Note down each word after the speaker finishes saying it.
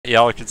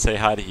y'all can say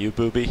hi to you,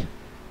 Booby.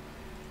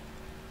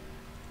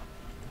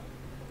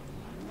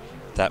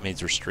 That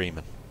means we're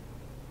streaming.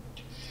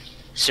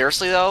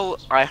 Seriously though,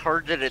 I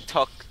heard that it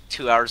took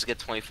 2 hours to get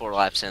 24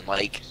 laps in,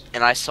 like,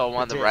 and I saw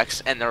one of the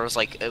wrecks, and there was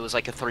like, it was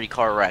like a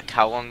 3-car wreck.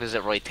 How long does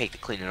it really take to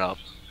clean it up?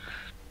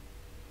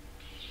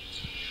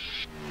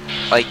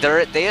 Like,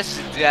 they used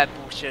to do that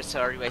bullshit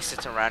so everybody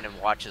sits around and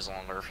watches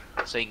longer,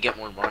 so you can get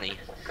more money.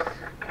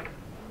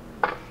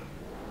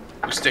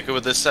 We sticking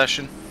with this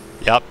session?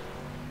 Yep.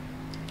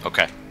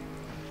 Okay.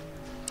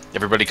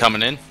 Everybody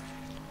coming in?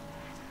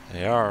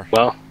 They are.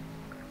 Well,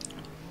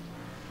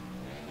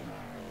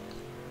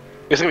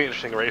 it's gonna be an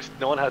interesting race.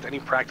 No one has any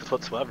practice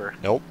whatsoever.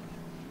 Nope.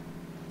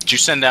 Did you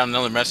send out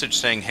another message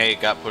saying, hey,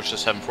 it got pushed to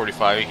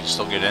 7:45, you can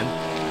still get in?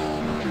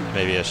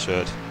 Maybe I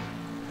should.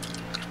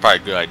 It's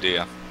probably a good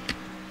idea.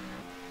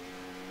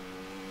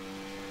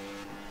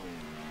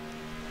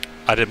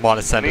 I didn't want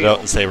to send it out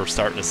and say we're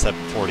starting at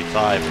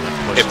 7:45 and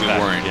then push If it we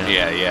back weren't,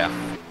 again. yeah.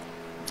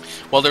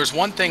 Well, there's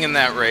one thing in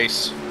that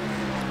race.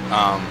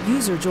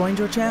 User joined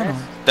your channel.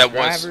 That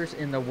was drivers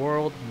in the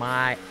world,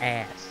 my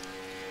ass.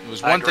 There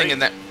was one thing in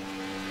that.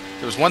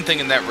 There was one thing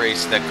in that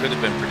race that could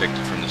have been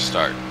predicted from the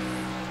start.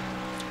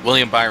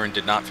 William Byron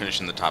did not finish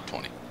in the top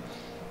 20.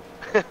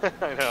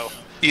 I know.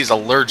 He's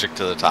allergic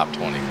to the top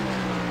 20.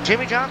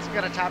 Jimmy Johnson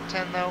got a top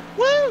 10 though.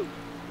 Woo!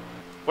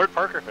 Where'd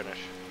Parker finish?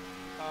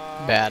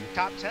 Bad.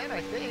 Top 10,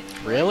 I think.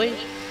 Really?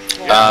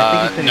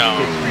 No,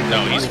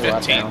 he's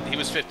 15th. He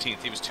was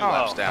 15th. He was 2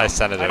 laps down. I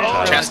sent it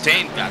out.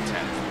 Chastain got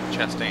 10th.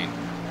 Chastain.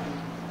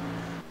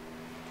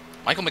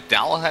 Michael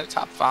McDowell had a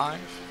top 5.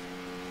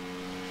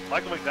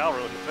 Michael McDowell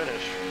ruined the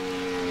finish.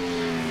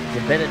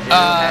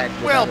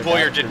 Well,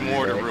 Boyer did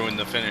more to ruin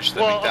the finish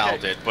than McDowell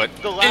did, but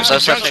in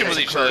conjunction with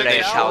each other,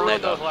 they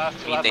ruined those last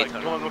 2 laps, like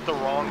going with the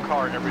wrong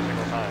car every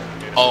single time.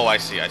 Oh, I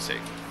see.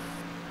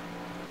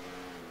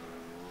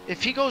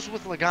 If he goes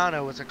with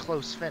Logano, it's a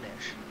close finish.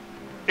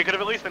 It could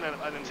have at least been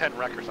an intent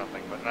wreck or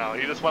something, but no,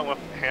 he just went with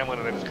Hamlin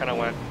and they just kind of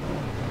went.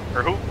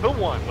 Or who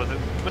won? Was it?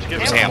 Which game?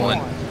 It was Hamlin.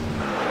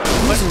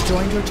 User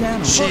joined your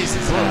channel.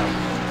 Jesus.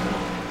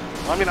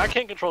 I mean, I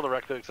can't control the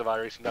records of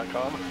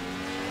iRacing.com.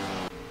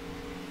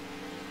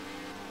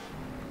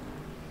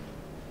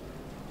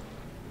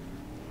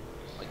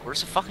 Like, where's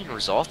the fucking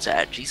results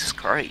at? Jesus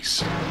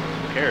Christ.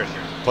 Who cares?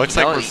 Looks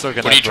like we're still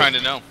gonna. What are you trying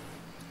to know?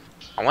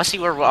 I want to see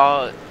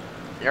where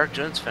Eric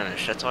Jones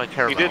finished. That's all I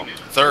care about. He did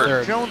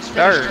third. Jones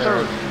finished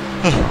third.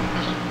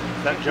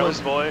 That Jones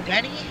boy.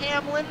 Denny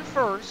Hamlin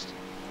first,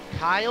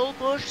 Kyle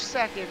Busch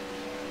second,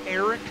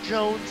 Eric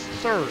Jones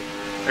third.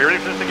 Are you ready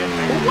for this again?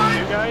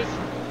 You guys?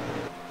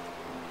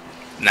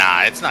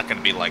 Nah, it's not going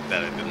to be like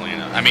that at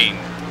Atlanta. I mean,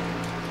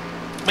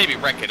 maybe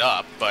wreck it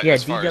up, but Yeah,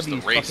 as far as the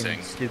DW's racing,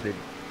 fucking stupid.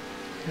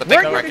 but they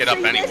can wreck it up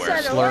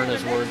anywhere. Slurring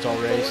his words all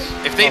race.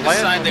 If they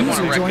decide they want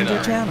to User wreck joined it your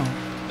up, channel.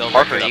 they'll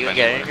wreck Parker, it up you can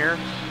get in anywhere.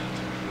 here?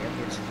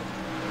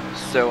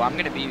 So I'm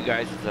going to be you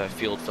guys as a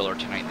field filler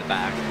tonight in the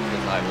back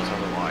because I was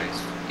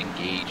otherwise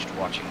engaged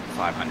watching the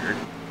 500.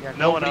 Yeah,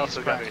 No one else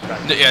is going to be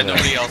practice. Yeah,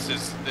 nobody else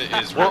is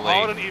We're all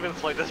in really. an even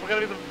slate. This is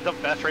going to be the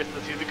best race of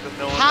the season because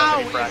no one How has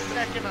any is practice.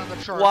 second on the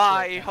chart?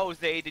 Why,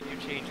 Jose, did you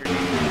change your name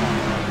to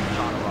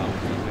Shauna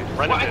Robinson?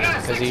 Brendan did.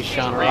 Because he's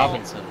Sean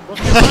Robinson.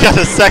 I got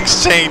a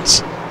sex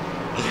change.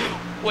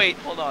 Wait,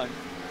 hold on.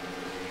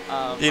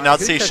 Do you not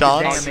see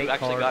Sean? Oh, you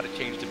actually got it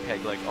changed to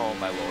Peg, like, oh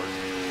my lord.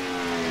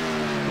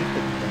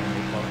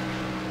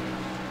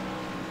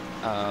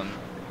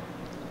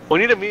 We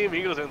need a Me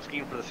Amigos in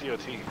scheme for the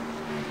COT.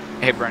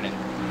 Hey, Brennan.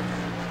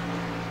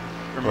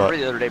 Remember What?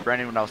 the other day,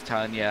 Brennan, when I was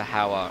telling you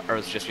how, or it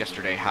was just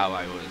yesterday, how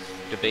I was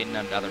debating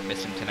on another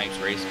missing tonight's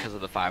race because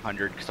of the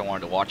 500 because I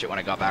wanted to watch it when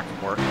I got back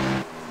from work?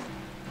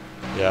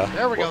 Yeah.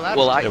 There we go. That's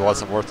Well, It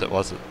wasn't worth it,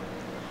 was it?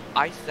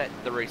 I set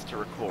the race to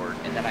record,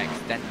 and then I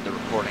extended the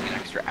recording an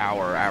extra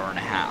hour, hour and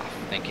a half,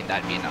 thinking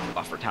that'd be enough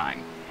buffer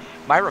time.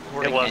 My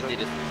recording ended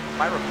as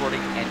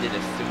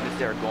soon as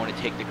they were going to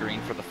take the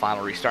green for the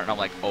final restart, and I'm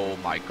like, oh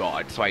my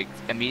god. So I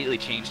immediately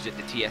changed it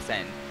to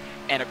TSN,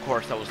 and of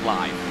course I was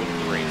live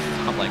with the race.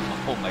 I'm like,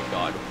 oh my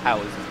god, how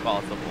is this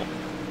possible?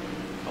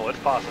 Oh, it's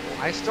possible.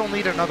 I still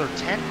need another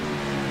 10.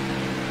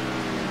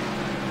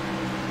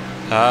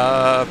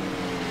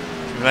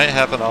 We might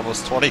have an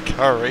almost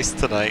 20-car race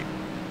tonight.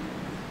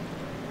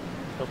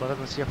 Still better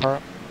than CFR.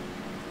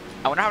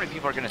 I wonder how many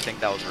people are going to think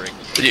that was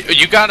rigged.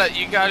 You gotta.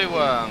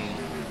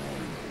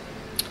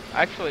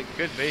 Actually, it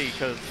could be,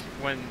 because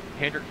when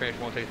Hendrick finished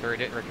 123,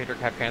 didn't Rick Hendrick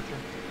have cancer?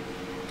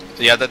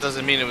 Yeah, that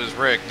doesn't mean it was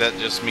rigged. That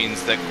just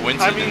means that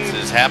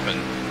coincidences happen.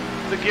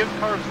 The gift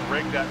cards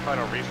rigged that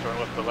final restart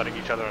with the letting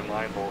each other in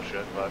line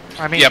bullshit, but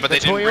I mean, Yeah, but they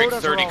the didn't rig Toyotas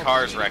 30 are all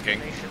cars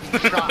wrecking.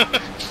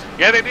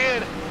 yeah, they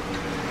did.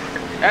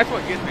 That's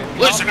what gets me.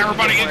 Listen,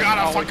 everybody, you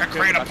gotta fucking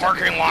create a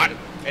parking lot.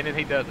 And then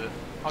he does it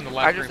on the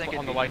I last just think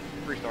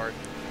restart.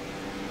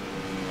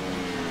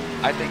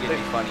 I think it'd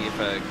be funny if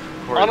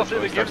Honestly,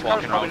 the starts gift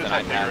cards walking around probably with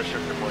just an have bigger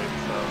iPad. restrictor points,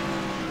 so.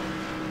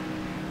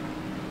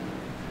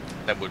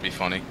 That would be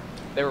funny.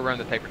 They were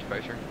running the taper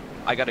spacer.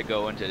 I gotta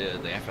go into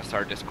the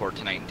FSR Discord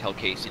tonight and tell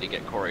Casey to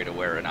get Corey to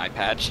wear an eye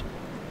patch.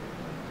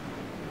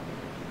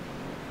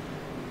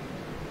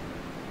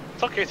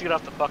 Tell Casey to get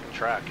off the fucking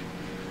track.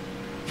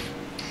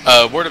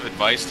 Word of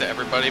advice to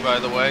everybody, by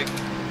the way.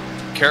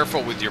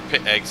 Careful with your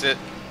pit exit.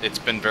 It's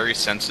been very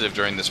sensitive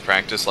during this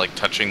practice, like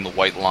touching the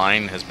white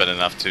line has been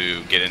enough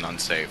to get in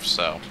unsafe,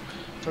 so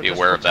be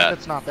aware of that.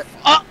 It's not that.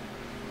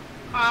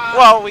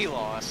 Well, we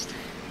lost.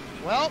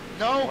 Well,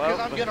 no, because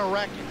I'm gonna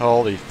wreck it.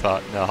 Holy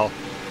fuck, no.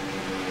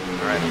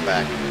 Alright, I'm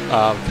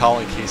back.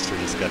 Colin Keister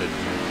just got in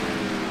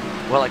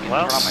here. Well, I can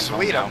Well, turn on my phone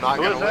Sweet, now. I'm not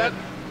Who gonna is that?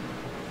 win.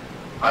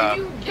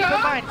 Keep in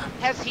mind,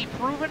 has he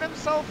proven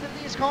himself in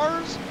these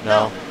cars?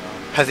 No.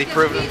 Has he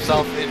proven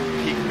himself in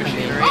peak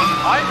machinery?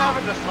 I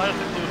haven't the slightest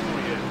clue who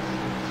he is.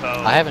 So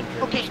I haven't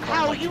driven Okay, this car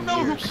in how like you 2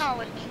 know years. who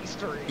Colin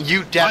Keister is? You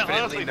honestly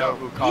definitely know don't.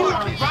 who Colin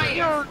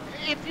Keister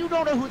is. If you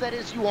don't know who that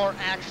is, you are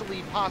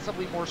actually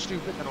possibly more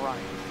stupid than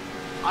Ryan.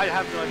 I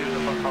have no idea who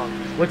the fuck Colin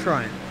is. Which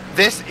Ryan?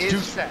 This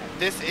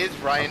is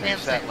Ryan And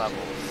Doucette Sam. levels.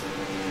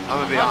 I'm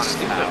gonna be honest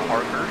Stupid now.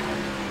 Parker.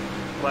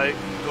 Like,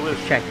 who is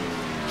Check.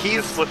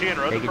 He's was he in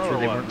Road Making Pro sure or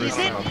they what? weren't He's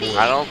in peak.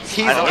 I don't.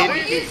 He's I don't in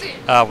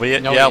know. We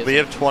No,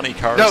 have 20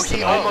 cars no, he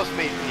tonight. almost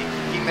made peak.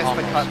 He missed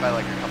the cut by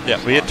like a couple.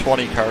 Yeah, we had spots.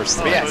 20 cars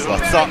tonight, Yeah, so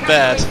that's not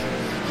bad.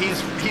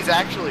 He's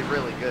actually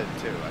really good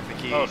too. I think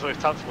he. Oh, so he's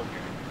top split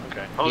here.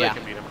 Okay. Oh, Yeah. they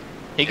can beat him.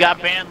 He got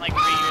banned like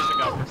 3 years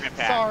ago for Pit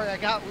Pack. Sorry, I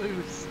got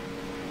loose.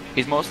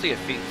 He's mostly a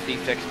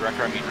C6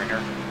 wrecker, I mean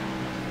ringer.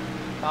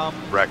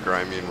 Wrecker,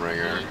 I mean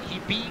ringer. He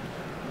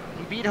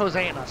beat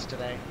Jose and us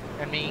today,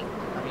 and me.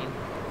 I mean,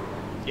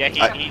 Yeah,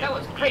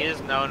 he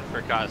is known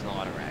for causing a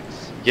lot of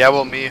wrecks. Yeah,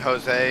 well, me,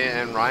 Jose,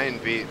 and Ryan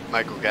beat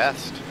Michael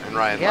Guest and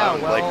Ryan Yeah, Lowe,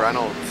 Blake well-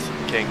 Reynolds,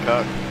 King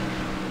Cook.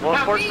 Well,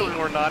 unfortunately,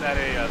 we're not at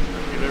a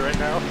speeder right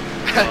now.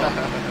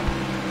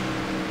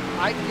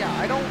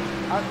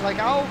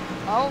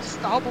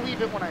 I'll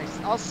believe it when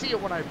I'll see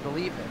it when I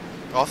believe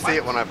it. I'll see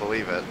it when I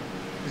believe it.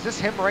 Is this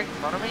him right in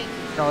front of me?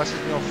 No, this is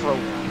Neil Froh.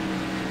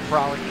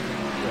 Probably.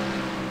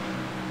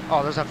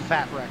 Oh, there's a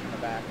fat wreck in the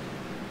back.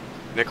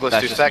 Nicholas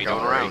That's just Doucette me, going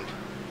don't worry. around.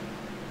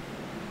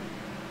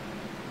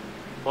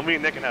 Well, me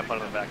and Nick can have fun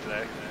in the back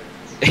today.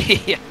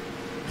 Yeah.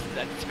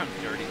 That sounds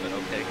dirty, but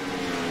okay.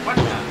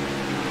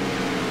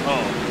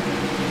 Oh.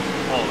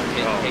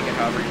 Take it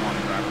however you want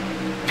to, driver.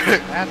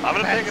 I'm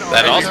gonna take it.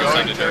 That Are you also going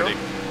sounded to? dirty.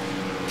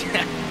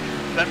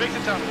 That makes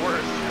it sound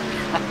worse.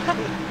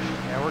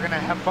 Yeah, we're gonna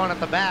have fun at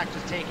the back,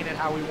 just taking it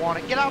how we want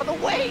it. Get out of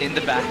the way! In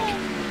the back.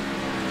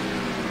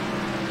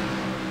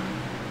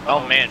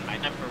 Oh man, my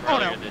number Oh,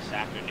 earlier no. this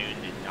afternoon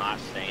did not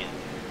stay in.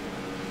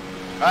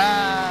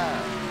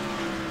 Ah!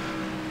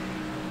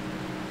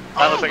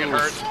 That looks like it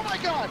hurts. Oh my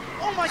god!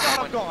 Oh my god,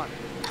 I'm gone!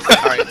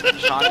 Alright,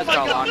 Sean just my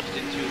got God. launched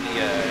into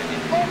the,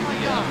 Oh my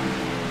god!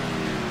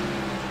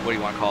 what do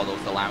you want to call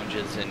those? The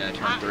lounges in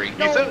turn 3.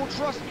 No, said-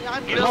 trust me,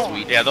 I'm you gone. know-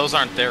 Sweet. Yeah, those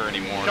aren't there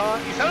anymore.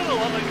 Sean, you sounded a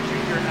lot like a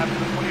junior after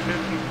the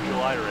 2015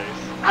 July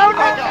race. Oh my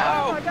god!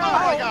 Oh Oh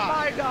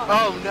my god!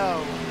 Oh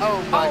no!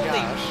 Oh my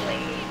gosh!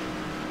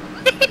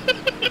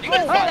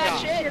 Oh my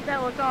shit,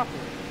 that looks awful.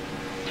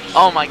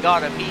 Oh my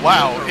god, I'm beating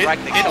Wow, you for it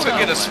wrecking took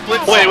the it a one.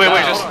 split Wait, second.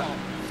 hold on.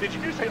 Did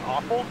you say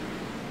awful?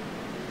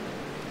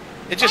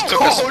 It just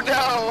took Oh us.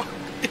 no!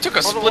 It took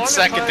a For the split longest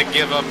second to time-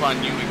 give up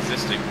on you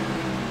existing.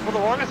 For the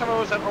longest time I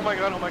was like, oh my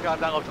god,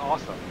 that looks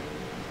awesome.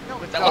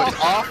 No, it's That not. looks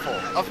awful.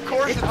 Of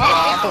course it's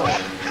awful.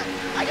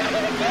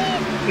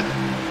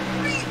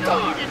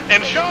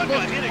 And Sean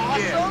got hit again.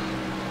 Awesome?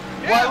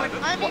 Why would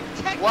I mean,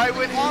 technically why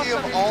would he awesome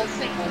of is all the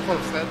same people word.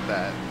 have said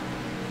that?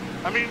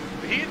 I mean,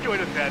 he enjoyed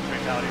his dad's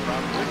fatality,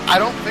 probably. I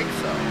don't think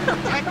so.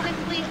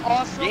 Technically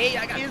awesome Yay,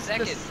 I got is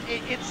second.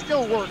 it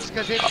still works,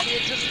 because it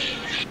just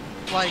means,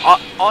 like,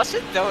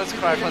 Austin Doe's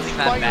car wasn't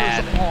that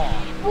inspires bad.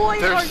 awe.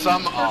 There's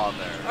some awe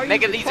there.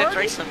 Megan needs to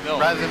drink some milk.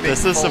 Rather than being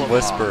This is full some of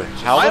whisper. awe.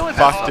 How I the was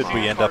fuck at did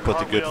Austin we end car up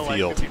with a good cartwheel,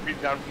 field? Like 50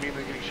 feet down from me and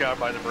then getting shot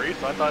by debris,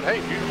 so I thought, hey,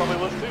 you probably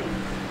was too.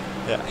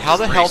 Yeah, how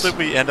the hell race. did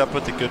we end up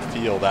with a good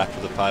field after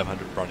the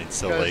 500 running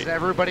so Because late?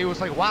 everybody was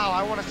like, wow,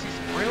 I want to see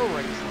some real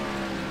racing.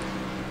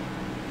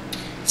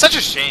 Such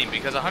a shame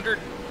because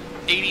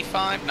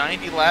 185,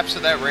 90 laps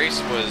of that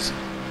race was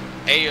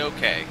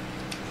a-okay.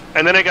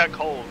 And then it got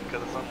cold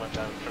because the sun went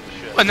down from the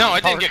shit. Well, no,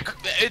 it didn't get.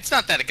 It's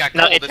not that it got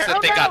cold. It's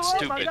that they got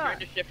stupid.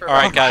 All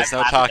right, guys,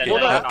 no talking.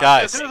 Hold on.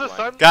 Guys, As soon as the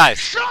sun... guys,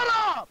 Shut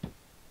up!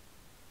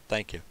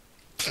 thank you.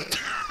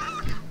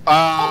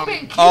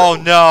 Oh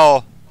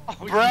no! Oh,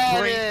 you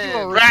Brandon! great. You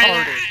are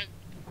retarded.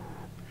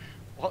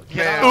 Well, get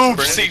Man. out.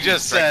 Oops, he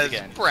just says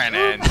again.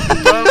 Brennan.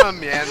 Burma,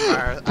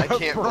 Myanmar. I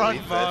can't Brun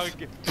believe mug.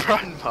 this.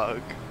 Brun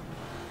mug.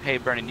 Hey,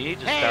 Brennan, you need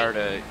to Hey, start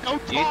a... No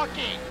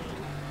talking!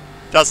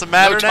 Doesn't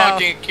matter No now.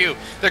 talking at Q.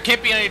 There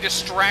can't be any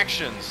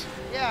distractions.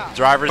 Yeah.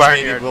 Drivers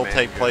Barnyard meeting will man.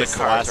 take place The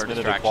the cars last are minute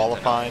of distractions,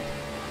 qualifying,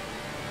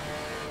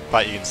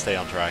 but you can stay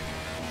on track.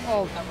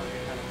 Oh, never.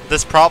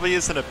 This probably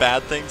isn't a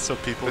bad thing, so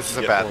people This is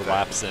can a get bad more thing.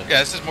 laps in. Yeah,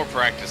 this is more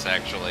practice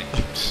actually.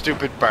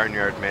 Stupid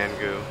barnyard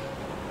mango.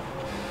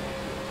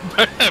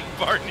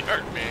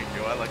 Barnyard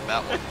mango, I like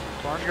that one.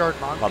 Barnyard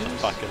mongoose.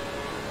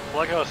 Motherfucking.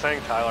 Like I was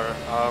saying, Tyler,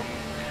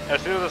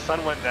 as soon as the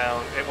sun went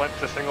down, it went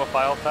to single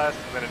file fast,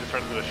 and then it just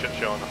turned into a shit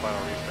show on the final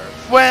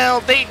restarts.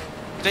 Well,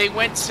 They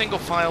went single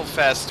file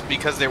fest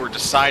because they were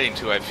deciding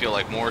to, I feel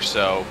like, more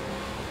so.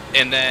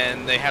 And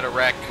then they had a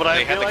wreck.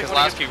 They had the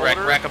Kozlowski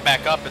wreck them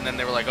back up, and then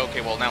they were like,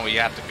 okay, well, now we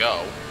have to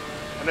go.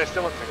 And they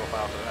still went single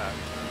file for that.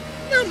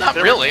 No, not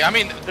really. I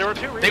mean, there were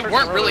 2 they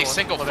weren't really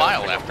single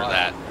file after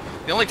that.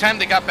 The only time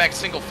they got back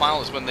single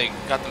file is when they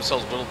got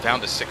themselves whittled down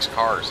to 6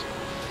 cars.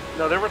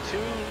 No, there were 2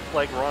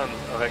 like runs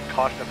of like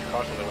caution after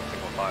caution that went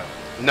single file.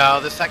 No,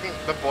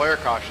 the Boyer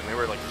caution, they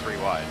were like 3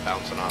 wide,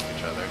 bouncing off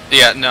each other.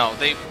 Yeah, no,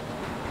 they...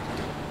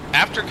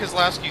 After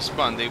Kozlowski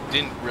spun, they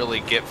didn't really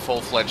get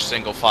full-fledged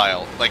single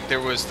file. Like, there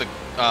was the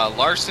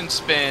Larson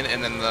spin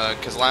and then the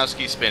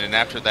Kozlowski spin, and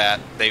after that,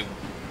 they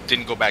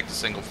didn't go back to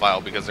single file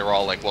because they were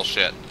all like, well,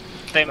 shit,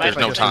 there's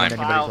no time.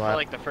 File for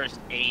like the first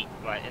 8,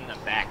 but in the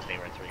back they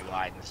were 3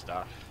 wide and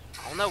stuff.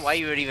 I don't know why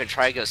you would even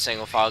try to go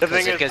single file,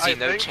 because it gives you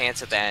no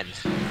chance at the end.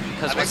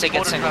 Because once they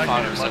get single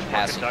file, they're so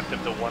passive.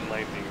 Conductive to one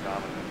lane being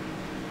dominant.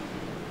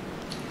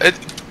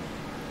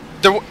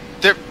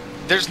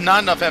 There's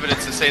not enough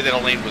evidence to say that a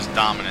lane was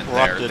dominant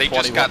there. They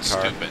just got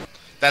stupid.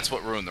 That's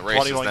what ruined the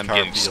race, is them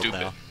getting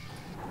stupid. Now.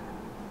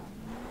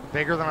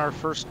 Bigger than our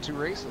first 2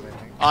 races, I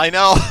think. I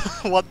know.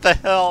 What the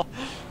hell?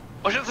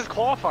 Oh shit, this is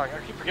qualifying. I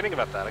keep forgetting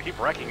about that. I keep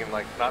wrecking and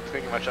like not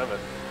thinking much of it.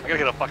 I gotta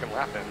get a fucking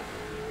lap in.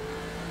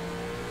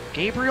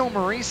 Gabriel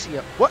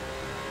Mauricio. What?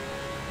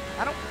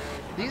 I don't.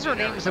 These are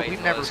names that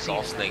we've never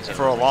seen.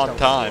 For a long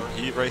time,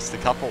 he raced a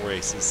couple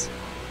races.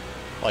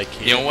 Like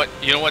you know what?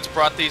 You know what's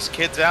brought these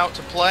kids out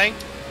to play?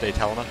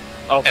 Daytona.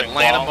 Oh,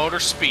 Atlanta Motor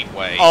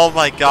Speedway. Oh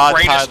my God,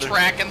 the greatest Tyler.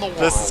 track in the world.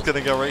 This is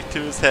gonna go right to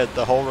his head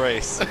the whole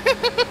race.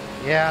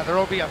 Yeah, there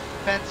will be a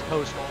fence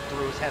post rolling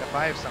through his head if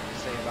I have something to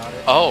say about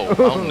it.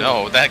 Oh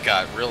no, that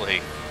got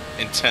really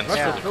intense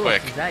really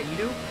quick. Is that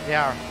you?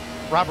 Yeah,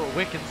 Robert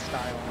Wickens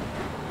style.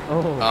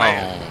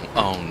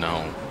 Oh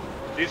no.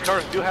 These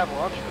cars do have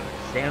launch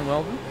physics. Dan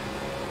Weldon?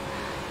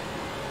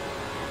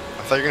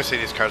 I thought you were gonna say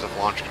these cars have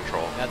launch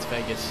control. That's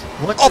Vegas.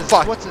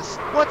 Fuck! What's a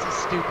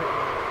stupid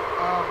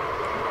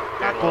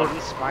not Gordon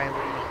Smiley.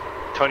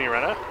 Tony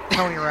Renna?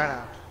 Tony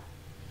Renna.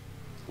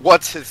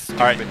 What's his stupid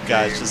Alright,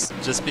 guys,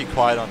 name? just be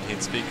quiet on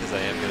TeamSpeak, because I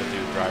am going to do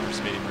a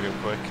driver's meeting real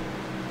quick.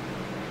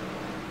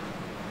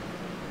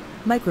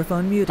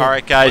 Microphone muted.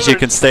 Alright, guys, you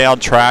can stay on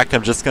track.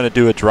 I'm just going to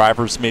do a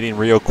driver's meeting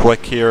real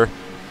quick here.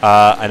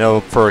 I know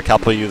for a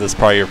couple of you, this is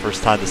probably your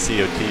first time to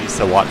COT,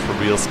 so watch for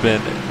wheel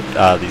spin.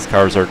 These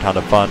cars are a ton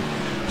of fun.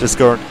 Just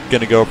going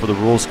to go over the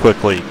rules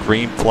quickly.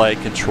 Green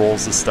flag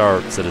controls the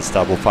starts. It is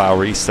double file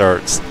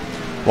restarts.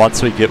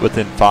 Once we get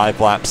within 5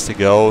 laps to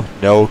go,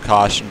 no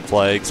caution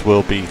flags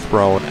will be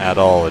thrown at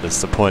all. It is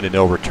the point of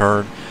no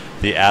return.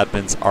 The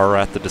admins are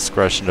at the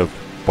discretion of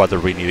whether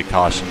we need a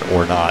caution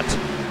or not.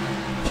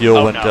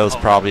 Fuel window's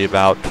probably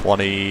about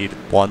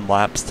 21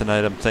 laps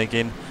tonight, I'm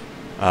thinking.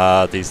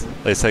 Like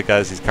I said,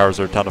 guys, these cars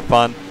are a ton of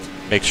fun.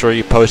 Make sure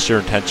you post your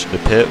intention to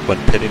pit.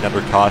 When pitting under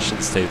caution,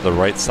 stay to the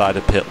right side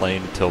of pit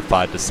lane until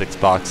 5 to 6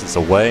 boxes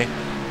away.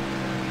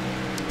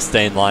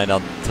 Stay in line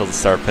until the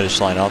start-finish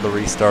line on the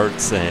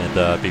restarts,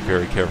 and be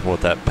very careful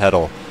with that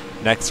pedal.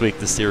 Next week,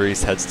 the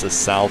series heads to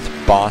South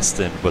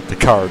Boston with the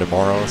car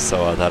tomorrow,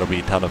 so that'll be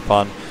a ton of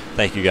fun.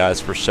 Thank you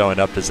guys for showing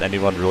up. Does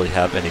anyone really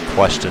have any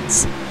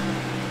questions?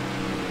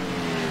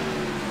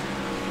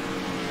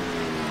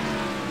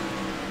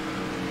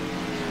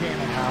 Damn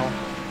it, Hal.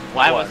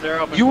 Why was there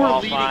open You were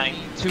qualifying?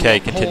 leading me to Okay, a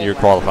continue your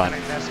pole qualifying.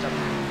 and I messed up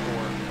before.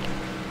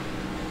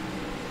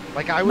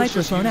 Like, I was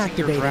just Microphone using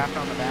your activated. draft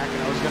on the back,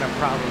 and I was going to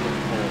probably look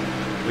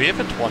pole. We have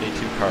a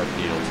 22-car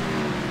field.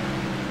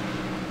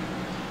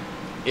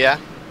 Yeah.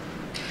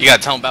 You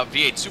gotta tell them about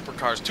V8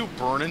 supercars too,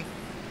 Burnin'.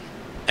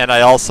 And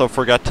I also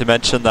forgot to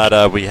mention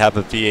that we have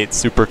a V8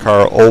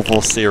 Supercar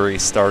Oval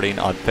Series starting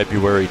on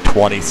February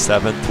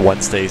 27th,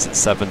 Wednesdays at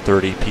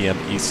 7:30 p.m.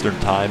 Eastern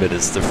Time. It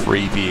is the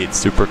free V8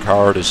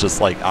 Supercar. It is just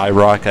like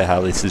iRock. I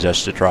highly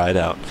suggest you try it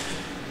out.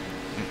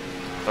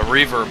 The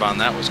reverb on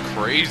that was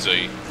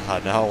crazy. I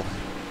know.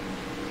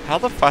 How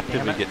the fuck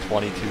did we get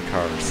 22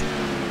 cars?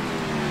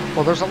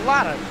 Well, there's a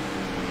lot of...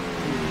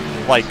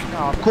 Like,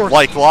 of course,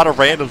 like a lot of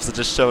randoms that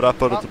just showed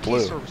up out of the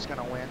blue. T-Serve's going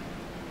to win.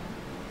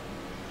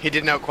 He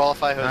didn't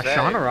out-qualify Jose.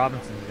 Shauna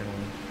Robinson's gonna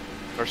win.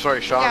 Or sorry,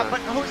 Shauna. Yeah, but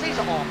Jose's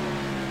awful.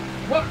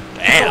 What?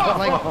 Damn!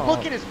 Like,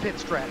 look at his pit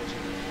strategy.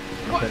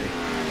 What?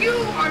 You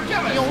are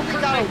jealous. He only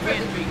got a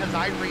win because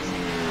I raced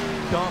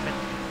him dumb and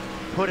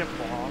put him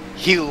long.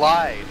 He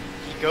lied.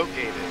 He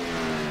go-gated.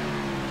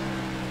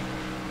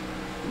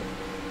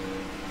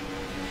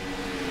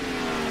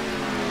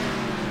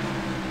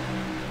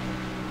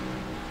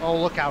 Oh,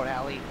 look out,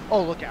 Allie.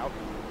 Oh, look out.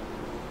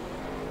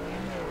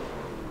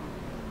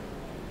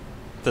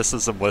 This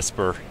is a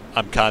whisper.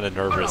 I'm kind of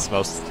nervous.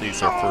 Most of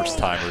these are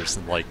first-timers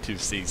in like 2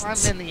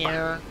 seasons. I'm in the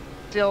air.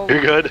 Still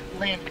You're good.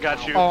 land I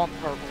got you. on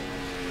purple.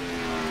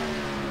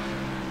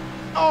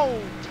 Oh,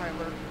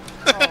 Tyler.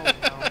 Oh,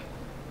 no.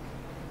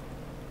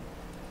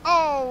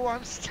 Oh,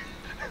 I'm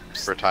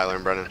For Tyler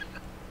and Brennan.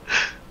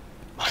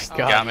 My Got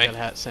God, me. you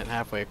got sent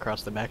halfway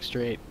across the back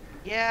straight.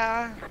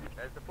 Yeah,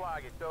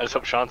 I just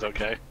hope Sean's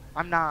okay.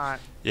 I'm not.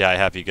 Yeah, I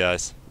have you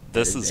guys.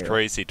 This is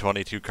crazy.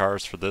 22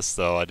 cars for this,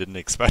 though. I didn't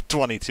expect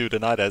 22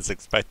 tonight. I was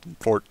expecting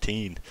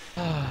 14.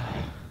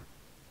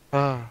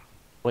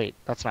 Wait,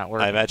 that's not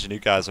working. I imagine you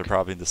guys are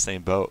probably in the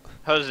same boat.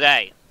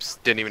 Jose.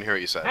 Didn't even hear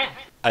what you said.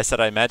 I said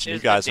I imagine you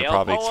Is guys the are Dale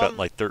probably poem, expecting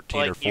like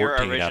 13 or like, your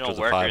 14 after original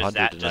the work, or is 500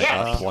 that tonight, just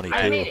not me?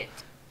 22.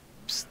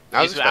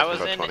 I was Because I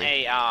was expecting in about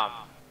 20. a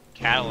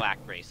Cadillac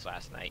race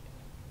last night,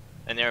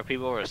 and there were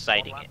people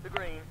reciting it.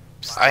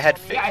 I had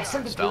faith Yeah, I in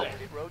sent it Winstel.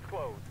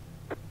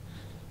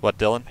 What,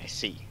 Dylan? I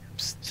see.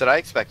 Said I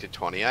expected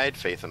 20. I had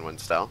faith in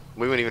Winstel.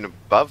 We went even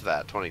above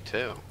that,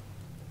 22.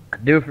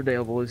 Do it for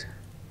Dale, boys.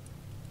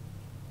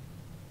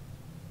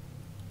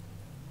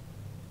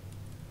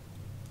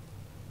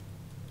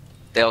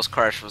 Dale's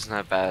crash wasn't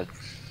that bad.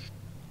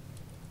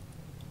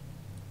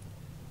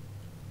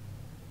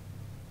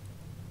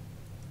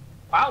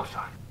 Wow,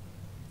 son.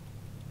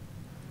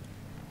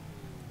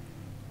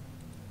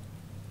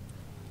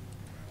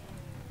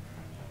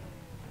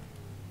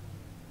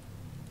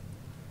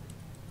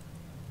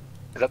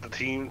 Is that the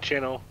team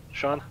channel,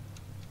 Sean?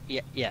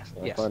 Yes.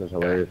 I find it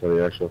hilarious that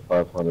the actual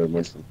 500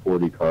 went from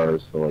 40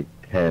 cars to like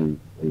 10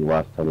 in the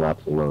last 10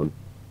 laps alone.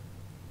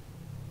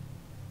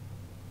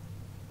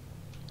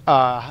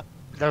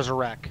 There's a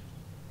wreck.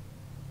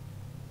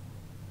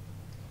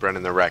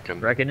 Brennan, they're wrecking.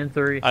 Wrecking in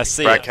 3. I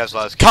see Brad it.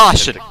 Keselowski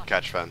Caution! hit the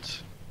catch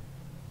fence.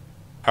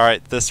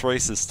 Alright, this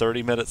race is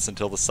 30 minutes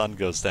until the sun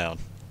goes down.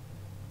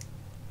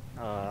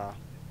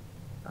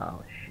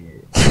 Oh,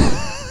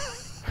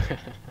 shit.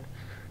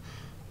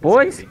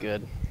 Boys, Be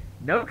good.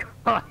 No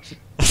caution.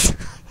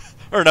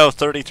 Or no,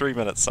 33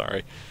 minutes,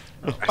 sorry.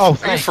 Oh,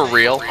 Are you for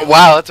real?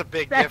 Wow, that's a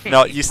big difference.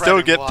 No, you still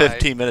Brennan, get why?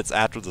 15 minutes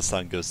after the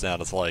sun goes down.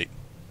 It's light.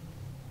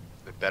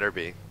 It better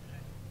be.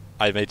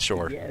 I made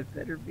sure. Yeah, it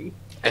better be.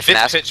 If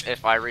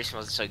iRacing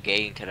wasn't so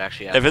gay and could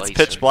actually have If it's lights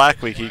pitch and-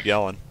 black, we keep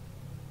going.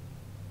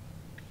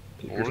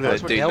 We're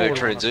That's what Dale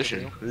would want us to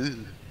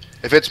do.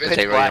 If it's Take pitch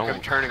right black, home.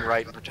 I'm turning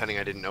right and pretending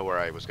I didn't know where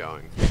I was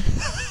going.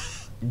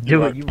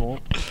 Do it, you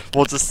won't.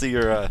 We'll just see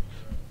your,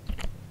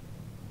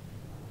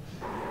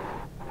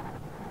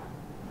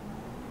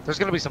 There's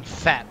gonna be some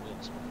fat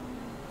wheels.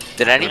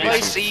 Did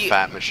anybody Some see?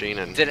 fat machine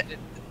and Did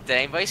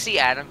anybody see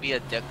Adam be a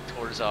dick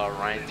towards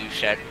Ryan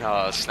Duchette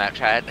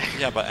Snapchat?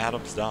 Yeah, but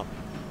Adam's dumb.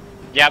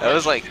 Yeah, That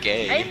was like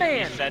gay.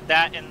 He said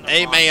that in the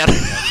Hey, vlog man.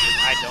 because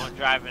I don't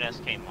drive an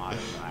SK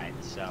modified,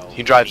 so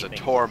he drives a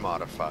anything- Tor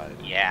modified.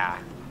 Yeah.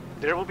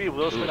 There will be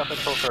wheel spin up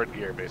until third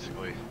gear,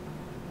 basically.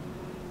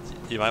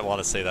 You might want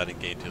to say that in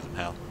game to them,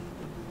 Hal.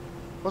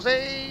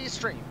 Jose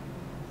Stream.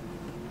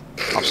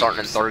 I'm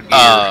starting in third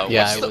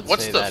gear.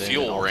 What's the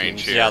fuel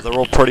range here? Yeah, there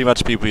will pretty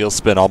much be wheel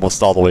spin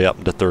almost all the way up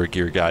into third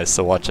gear, guys,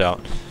 so watch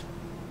out.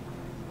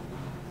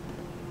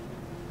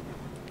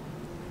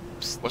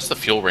 What's the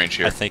fuel range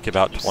here? I think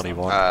about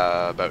 21.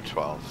 About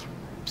 12.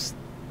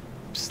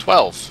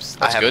 12.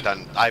 That's I've good.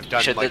 done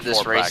Should like did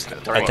this 4 race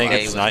practice. I think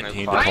day it's with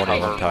 19 to no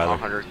 21, Tyler.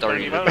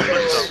 130 30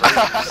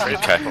 degrees.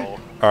 Okay.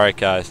 Alright,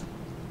 guys.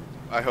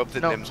 I hope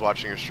that No. Nim's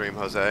watching your stream,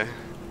 Jose.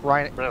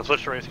 Ryan, We're gonna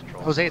switch to race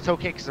control. Jose, it's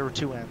okay because there were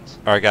two ends.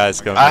 Alright,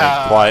 guys, go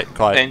Ah. quiet,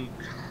 quiet. And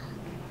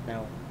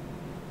No.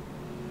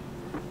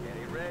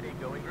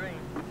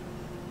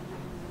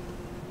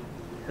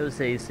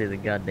 Jose, say the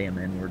goddamn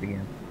N-word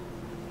again.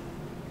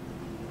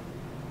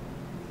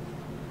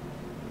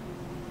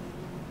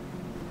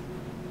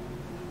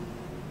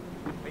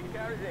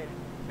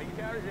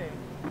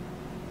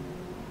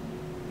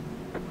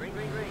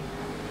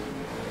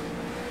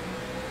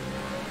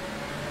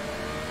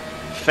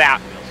 fat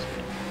wheel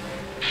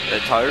spin. The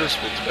tire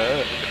spin's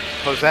bad.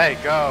 Jose,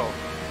 go.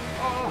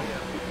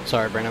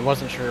 Sorry, Brandon. I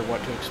wasn't sure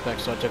what to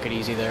expect, so I took it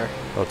easy there.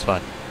 Oh, it's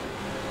fine.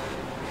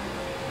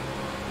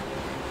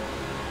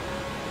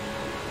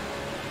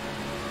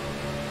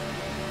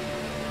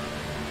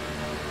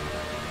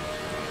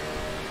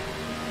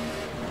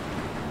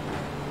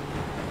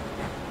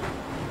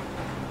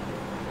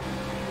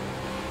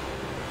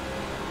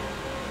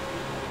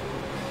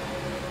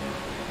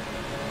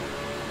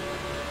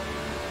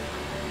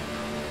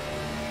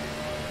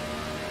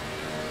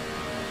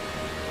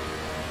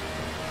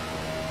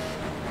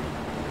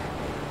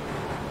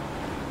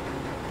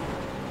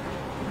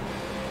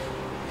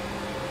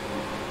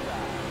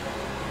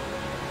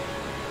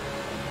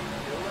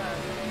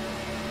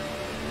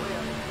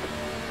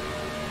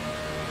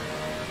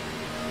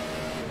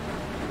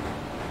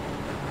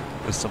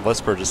 With some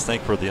whisper, just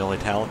think we're the only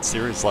talent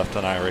series left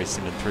on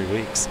iRacing in 3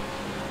 weeks.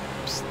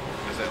 Is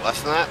it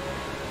less than that?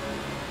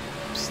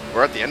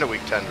 We're at the end of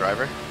week 10,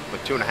 driver.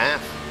 Like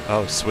 2.5.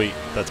 Oh, sweet.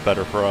 That's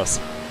better for us.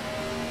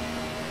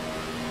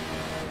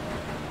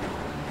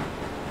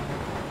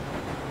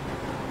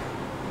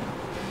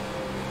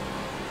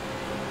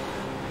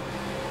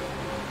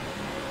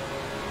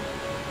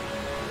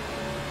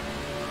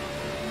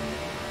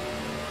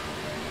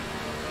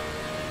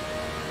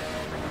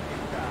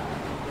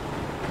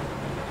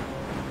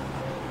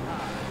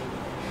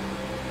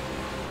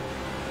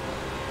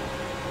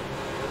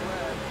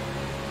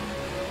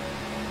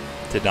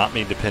 Did not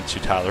mean to pinch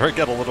you, Tyler. I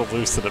got a little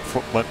loose and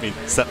it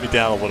sent me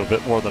down a little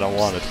bit more than I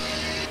wanted.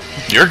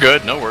 You're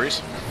good. No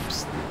worries.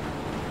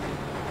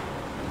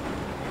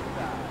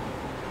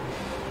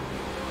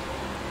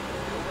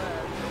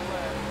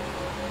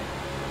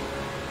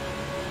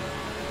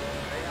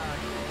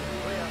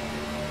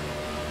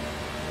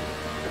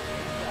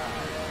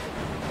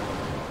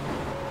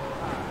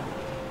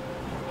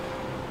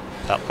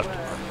 That left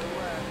mark.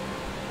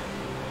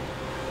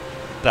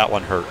 That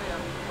one hurt.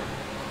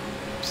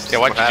 Yeah,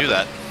 why'd you do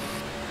that?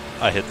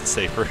 I hit the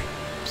safer.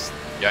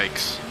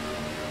 Yikes.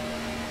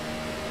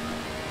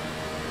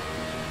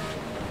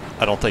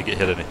 I don't think it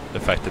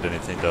affected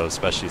anything though,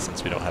 especially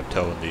since we don't have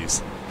tow in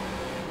these.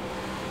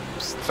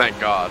 Thank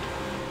God.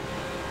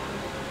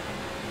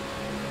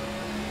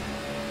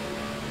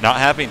 Not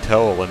having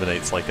tow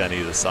eliminates like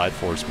any of the side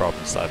force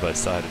problems side by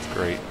side. It's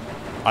great.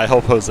 I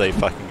hope Jose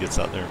fucking gets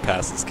out there and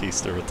passes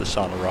Keister with the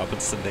Shauna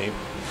Robinson name.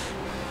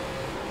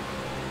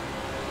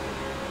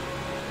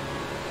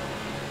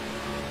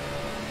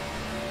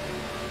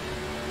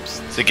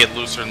 Does it get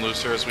looser and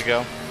looser as we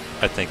go?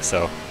 I think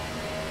so.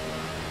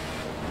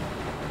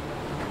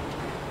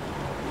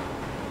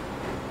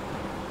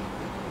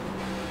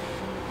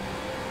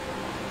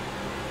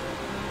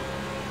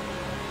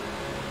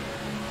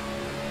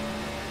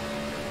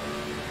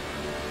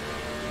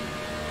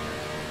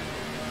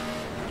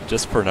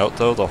 Just for note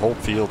though, the whole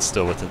field's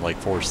still within like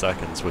 4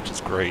 seconds, which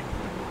is great.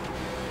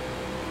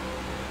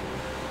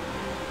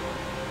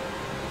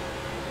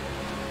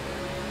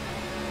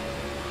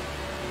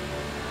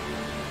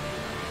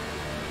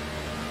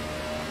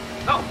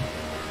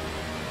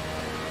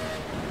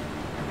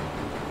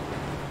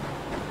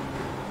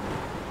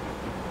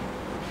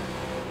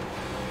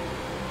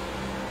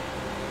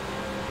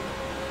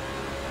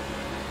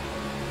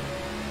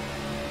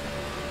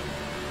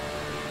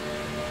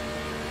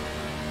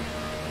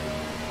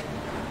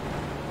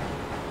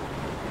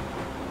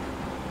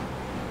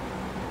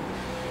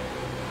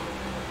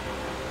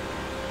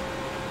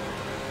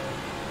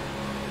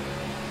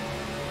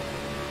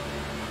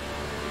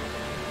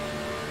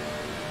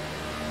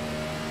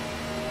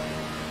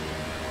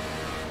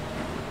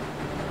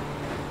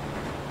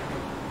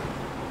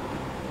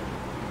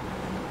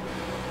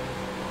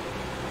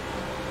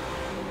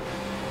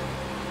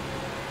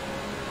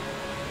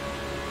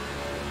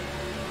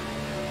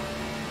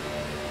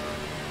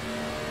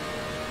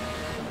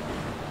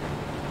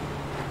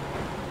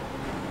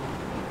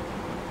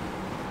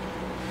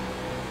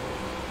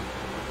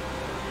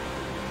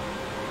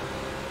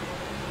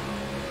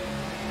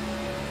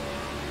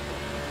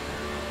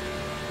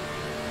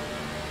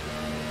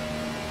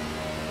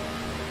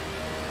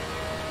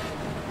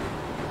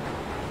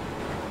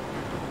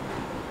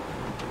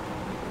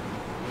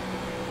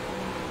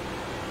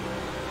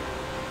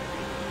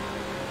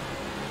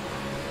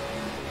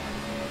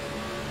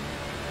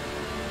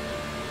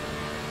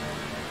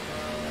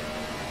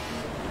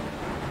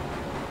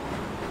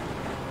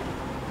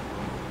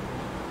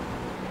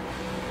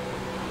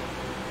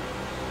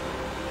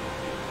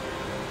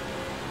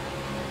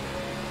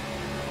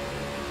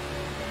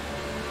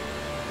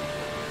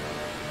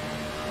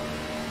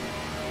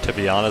 To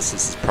be honest,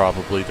 this is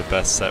probably the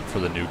best set for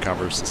the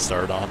newcomers to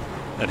start on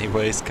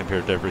anyways,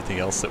 compared to everything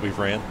else that we've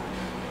ran.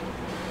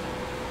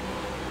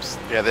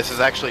 Yeah, this is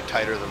actually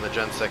tighter than the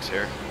Gen 6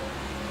 here.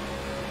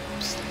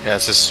 Yeah,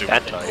 this is super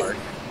tight.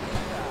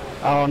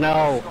 Oh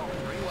no!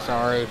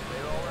 Sorry.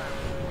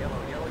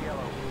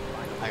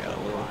 I got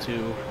a little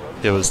too...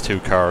 It was 2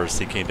 cars.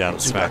 He came down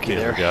and smacked the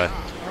other guy.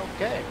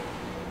 Okay.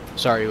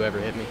 Sorry whoever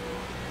hit me.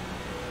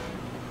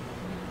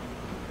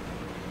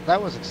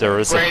 That was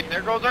exciting. Great,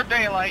 there goes our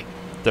daylight.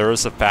 There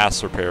is a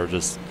fast repair,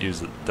 just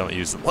use it. Don't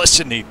use it unless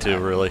you need to,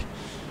 really.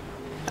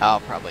 I'll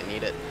probably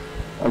need it.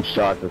 I'm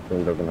shocked this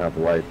thing doesn't have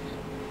lights.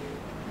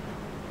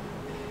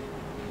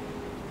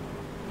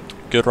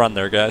 Good run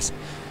there, guys.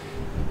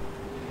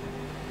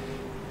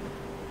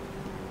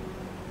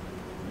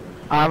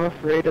 I'm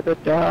afraid of the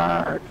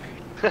dark.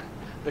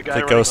 The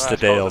guy The Ghost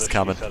of running Dale's last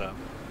coming. set up.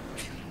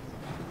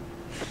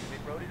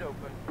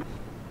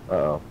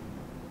 Uh-oh.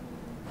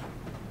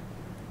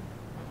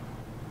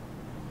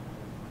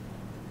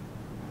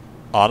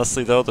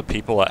 Honestly, though, the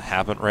people that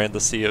haven't ran the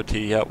COT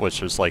yet, which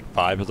there's like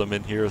 5 of them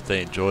in here, if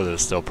they enjoy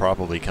this, they'll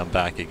probably come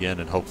back again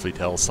and hopefully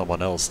tell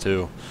someone else,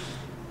 too.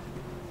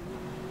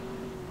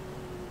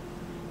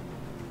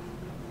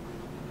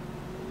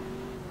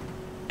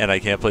 And I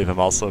can't believe I'm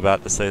also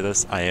about to say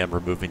this, I am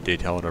removing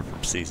Daytona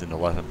from Season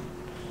 11.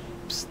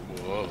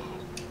 Whoa.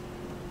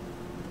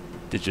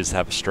 Did you just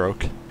have a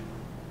stroke?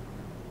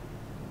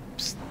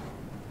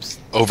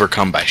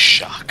 Overcome by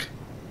shock.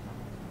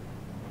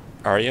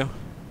 Are you?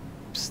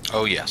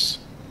 Oh, yes.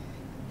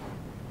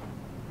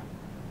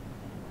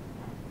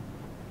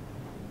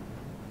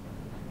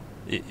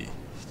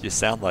 You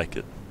sound like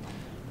it.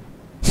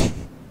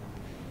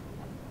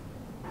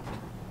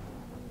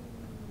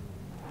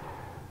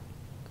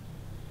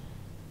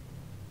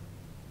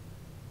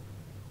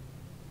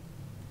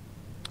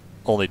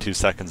 Only 2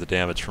 seconds of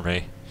damage for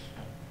me.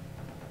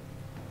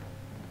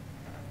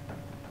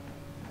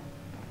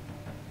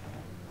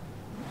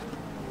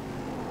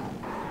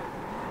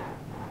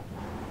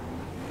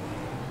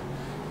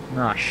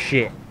 Ah,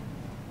 shit.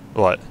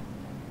 What?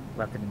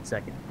 Left it in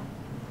second.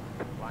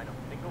 Line up,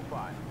 single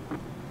 5.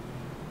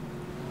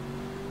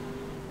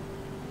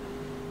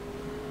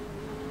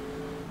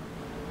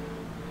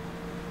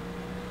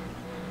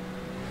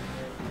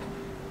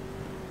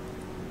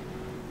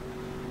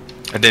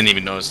 I didn't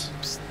even notice.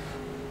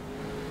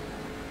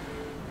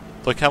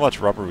 Look how much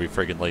rubber we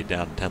friggin' laid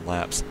down in 10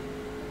 laps.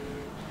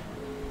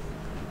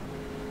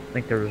 I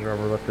think there was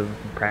rubber left over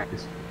from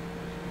practice.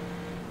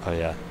 Oh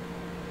yeah.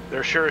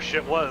 There sure as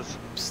shit was.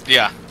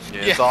 Yeah.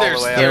 It's all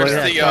the way there's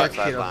up the, to the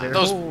sideline.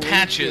 those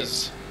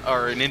patches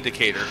are an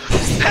indicator.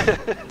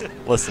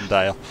 Listen,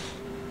 Dial.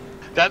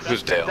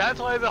 Who's Dale? That's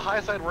why the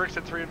high side works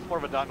at 3 and 4,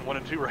 but not in 1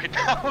 and 2 right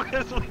now,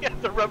 because we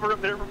have the rubber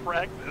up there for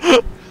practice.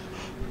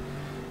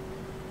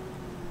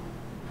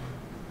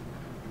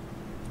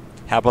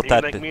 How about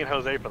Even that? thank me and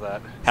Jose for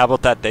that. How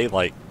about that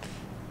daylight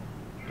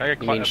Can I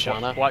get You mean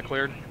Shauna? White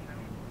cleared?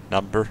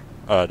 number?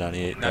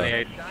 98.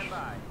 98.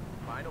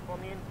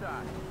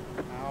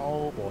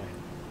 Oh boy.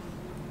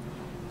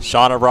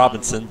 Shauna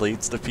Robinson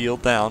leads the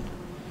field down.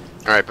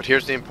 Alright, but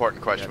here's the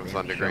important question with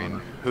Thunder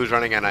Green. Who's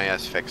running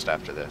NIS fixed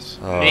after this?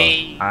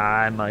 Me.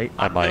 I might.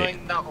 I I'm might.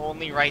 doing the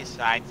only right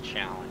sides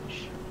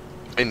challenge.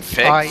 In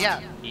fixed?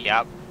 Yeah.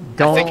 Yep.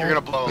 I think you're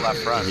gonna blow a left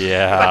front.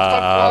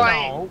 Yeah.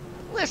 No.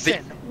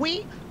 Listen,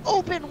 we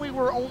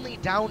were only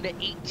down to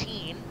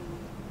 18.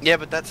 Yeah,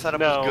 but that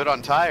setup was good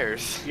on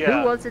tires.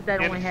 Yeah. Who was it that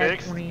in only had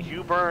fixed, 20?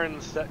 You burn.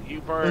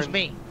 It was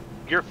me.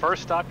 Your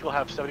first stop, you'll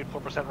have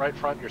 74% right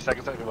front. Your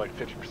second stop, you'll have like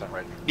 50%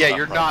 right. Yeah, left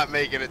you're front. not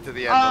making it to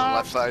the end of the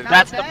left side.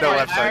 That's the no point.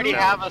 left I side. already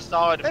have a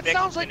solid That fix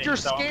sounds like finish, you're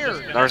so I'm just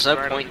scared. gonna There's no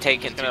burn point it.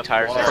 taking Just 2 gonna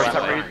tires blow out it of the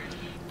out. line.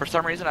 For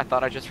some reason, I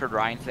thought I just heard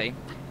Ryan say,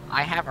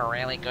 I have a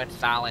really good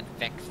solid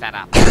fix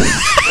setup. No,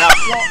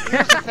 Well,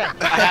 here's the thing.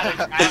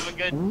 I have a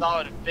good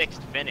solid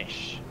fixed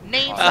finish.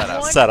 Name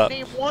Setup.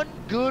 name one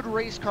good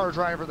race car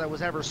driver that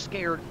was ever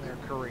scared in their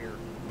career.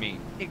 Me.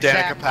 Danica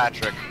Exactly.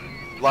 Patrick.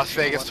 Las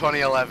Vegas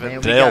 2011. Man,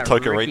 we Dale got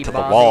took it right Ricky to the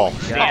Bobby, wall.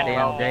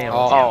 Goddamn Dale.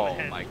 Oh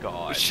my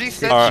god. She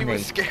said All she right.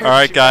 was scared.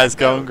 Alright, guys, She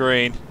going backed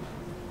green.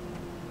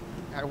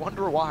 I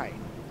wonder why.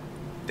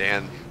 out.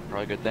 Dan.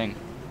 Probably a good thing.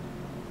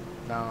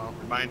 No.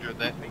 Reminder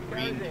that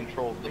green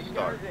controls the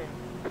start.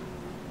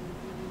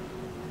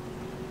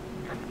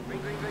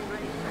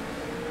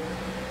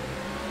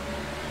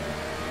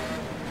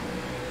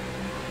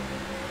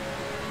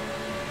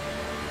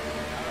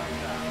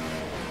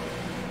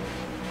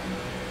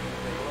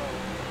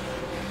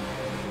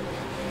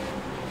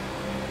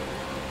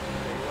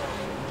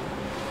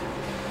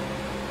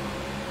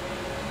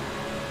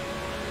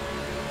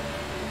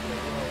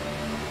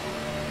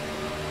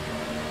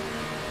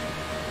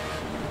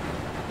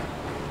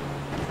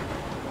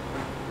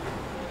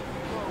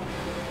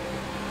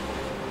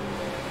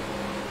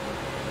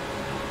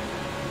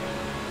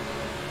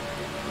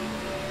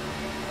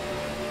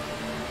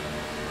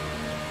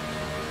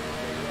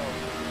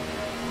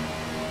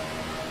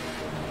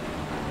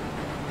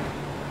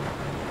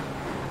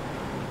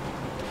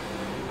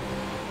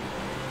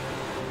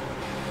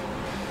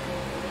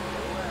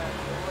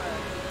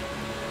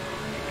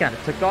 Kind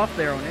of took off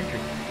there on entry.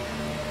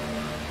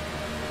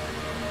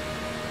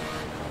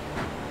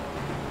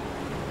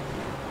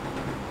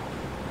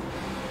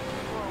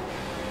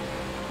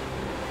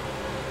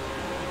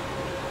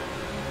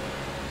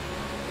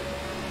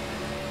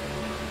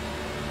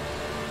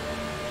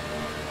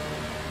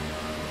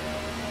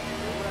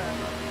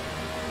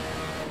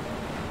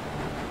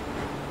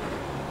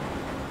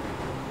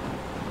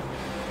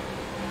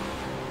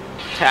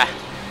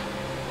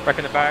 Back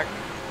in the back.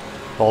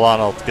 Hold on,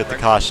 I'll get the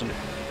caution.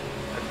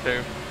 That's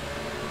 2.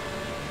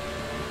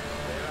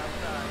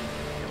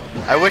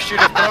 I wish you'd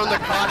have thrown the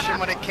caution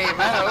when it came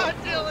out.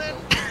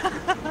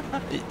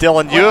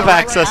 Dylan, you have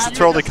access to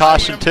throw the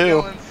caution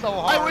too.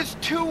 I was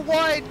too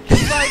wide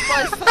side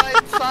by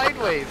side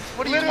sideways.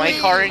 What do you My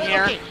mean? car in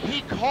here. Okay,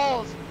 he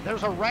calls.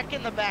 There's a wreck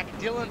in the back.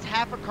 Dylan's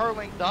half a car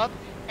length up,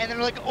 and they're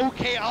like,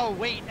 "Okay, I'll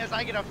wait." As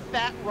I get a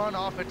fat run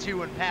off a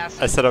 2 and pass.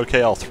 I said,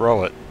 okay, I'll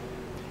throw it.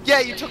 Yeah,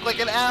 you took like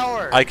an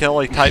hour. I can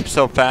only type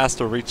so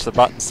fast or reach the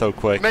button so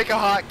quick. Make a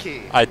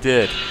hotkey. I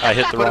did. I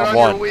hit the Put it wrong on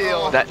one. your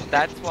wheel. That's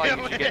why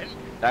you should get.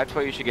 That's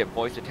why you should get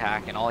voice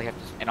attack, and all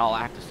I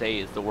have to say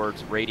is the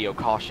words radio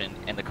caution,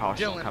 and the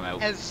caution will come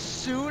out. As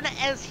soon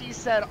as he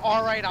said,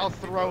 "All right, I'll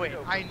throw it,"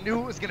 I knew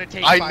it was gonna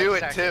take. I 5 knew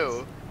it seconds.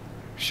 too.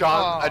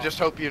 Sean, Oh. I just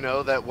hope you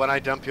know that when I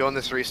dump you on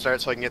this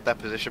restart so I can get that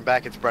position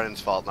back, it's Brennan's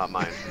fault, not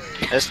mine.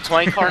 Is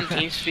 20 car and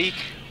team speak?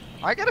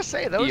 I gotta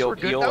say, those were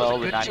good. That EOL,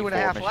 was a the good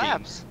 2.5 94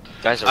 laps.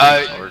 Guys are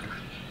Uh, retarded.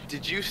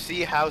 Did you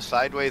see how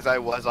sideways I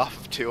was off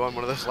of 2 on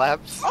one of those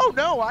laps? Oh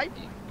no,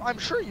 I'm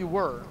sure you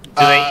were.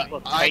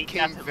 I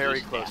came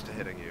very close to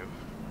hitting you.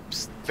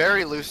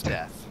 Very loose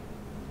death.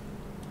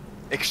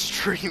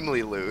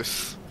 Extremely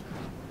loose.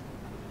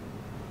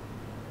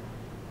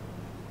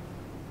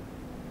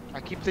 I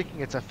keep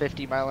thinking it's a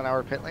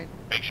 50-mile-an-hour pit lane.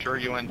 Make sure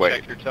you Wait.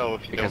 uncheck your toe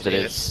if you Because don't it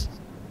need is.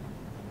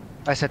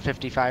 I said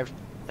 55.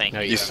 Thank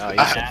No, you. you s-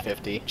 said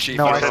 50. Chief,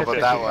 No, I I don't know said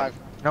about that one.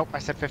 55. Nope, I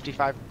said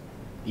 55.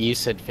 You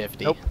said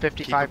 50. Nope, Keep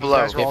 55. it You below.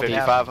 guys rolled it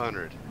out.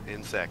 5,500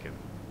 in second.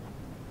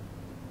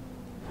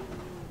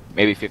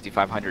 Maybe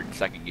 5,500 in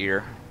second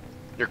gear.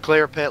 You're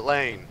clear pit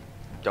lane.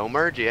 Don't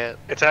merge yet.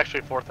 It's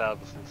actually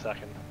 4,000 in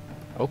second.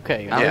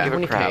 Okay, I don't yeah. give a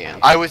when you crap. can.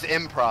 I was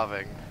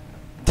improving.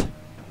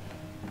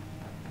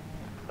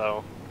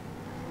 So,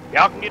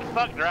 y'all can get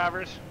fucked,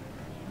 drivers.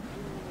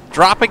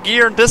 Drop a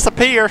gear and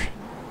disappear.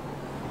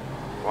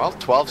 Well,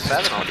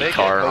 12-7, I'll take it.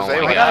 Car, Jose,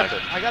 oh my what God.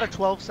 happened? I got a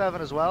 12-7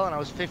 as well, and I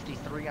was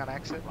 53 on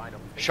exit.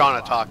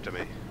 Shauna, talk to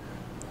me.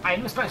 I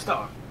missed my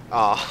star.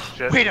 Oh.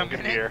 Shit, Wait a good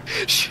minute. year.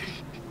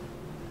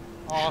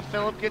 Oh,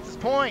 Philip gets his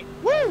point.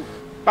 Woo!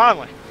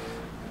 Finally.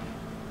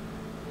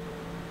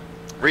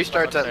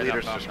 Restart's at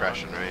leader's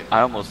discretion, right?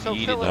 I almost So,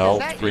 yeeted Philip, the is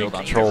that green your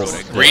controls.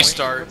 main source of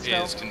Restart points?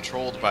 is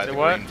controlled by the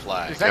what? green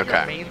flag. Is that your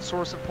Okay. main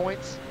source of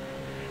points?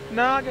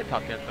 No, I get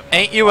top 10 stuff.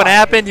 Ain't you an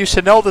admin? You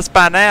should know this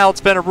by now.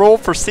 It's been a rule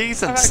for I had a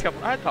seasons.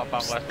 couple. I had top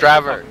 5 last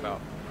Driver.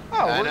 About. Oh,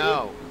 I were you?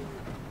 know.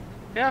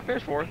 Yeah, I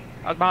finished 4th.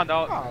 I was behind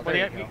all. Oh, when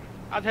there he, you go.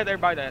 I was ahead of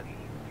everybody that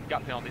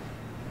got penalties.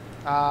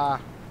 I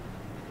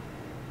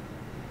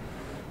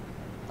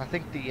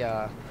think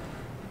the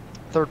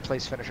third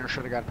place finisher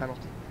should have got a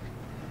penalty.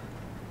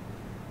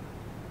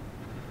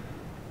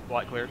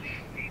 Black cleared.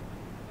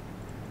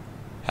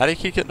 How do you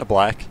keep getting a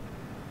black?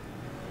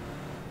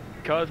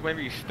 Because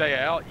whenever you stay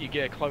out, you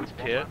get a closed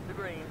pit.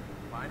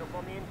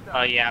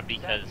 Oh yeah,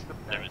 because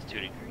there was 2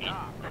 degrees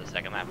on the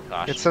second lap of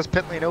caution. It says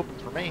pit lane open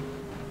for me.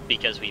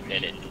 Because we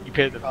pitted. You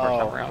pitted the first Oh.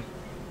 time around.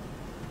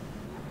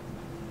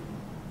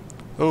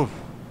 Ooh.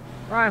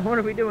 Ryan, what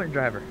are we doing,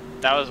 driver?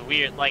 That was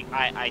weird. Like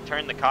I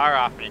turned the car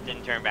off and it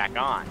didn't turn back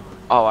on.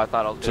 Oh, I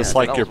thought I was Just gonna,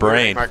 like that your was weird.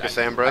 brain. Marcus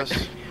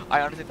Ambrose.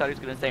 I honestly thought he was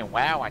gonna say,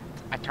 "Wow,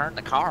 I turned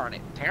the car and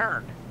it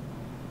turned."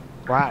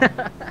 Wow.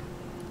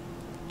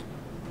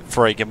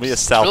 Frey, give me a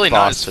It's South really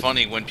not as Boston.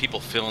 funny when people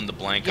fill in the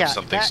blank Yeah, of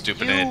something that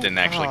stupid you- and it didn't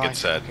actually oh, get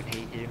said. I fucking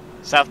hate you.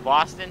 South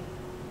Boston?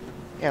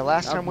 Yeah,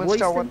 last time Winstel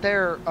Winston? went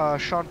there,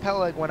 Sean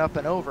Peleg went up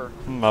and over.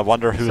 I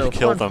wonder who So,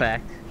 killed fun him.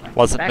 fact.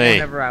 Wasn't Back me.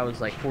 whenever I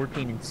was like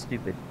 14 and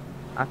stupid,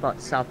 I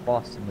thought South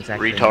Boston was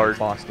actually Retard.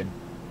 Boston.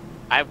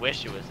 I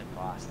wish it was in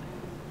Boston.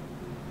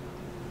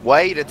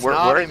 Wait, it's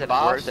not Where in is it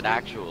Boston.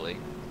 actually?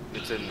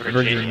 It's in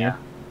Virginia.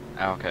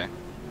 Oh, okay.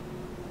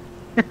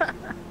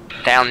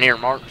 Down near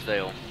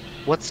Marksville.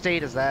 What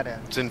state is that in?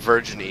 It's in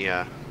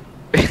Virginia.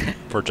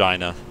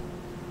 Virginia.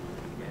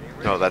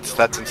 No, that's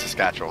in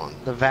Saskatchewan.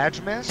 The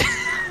Vagmas?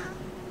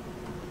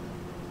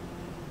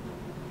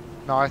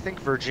 No, I think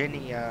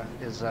Virginia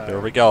is There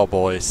we go,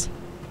 boys.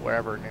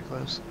 wherever,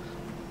 Nicholas.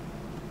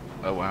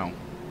 Oh wow.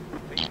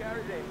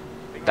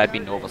 That'd be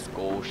Nova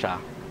Scotia.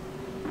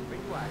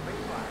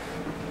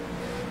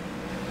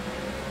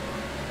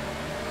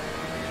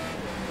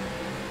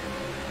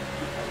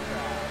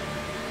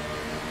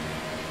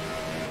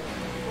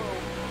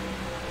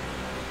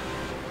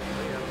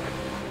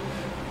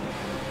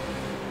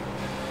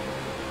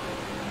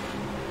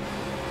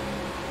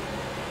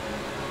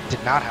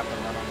 Did not have the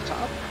run on the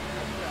top.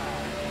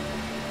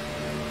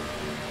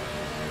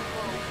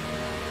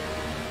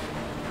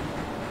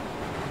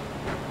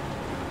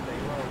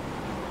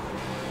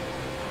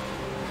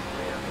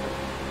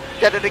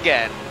 Did it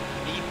again.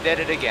 He did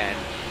it again.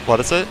 What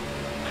is it?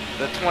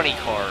 The 20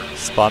 car.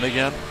 Spun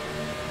again?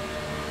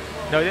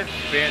 No, he didn't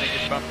spin. He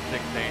just bumped to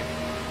 16.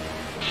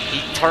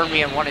 He turned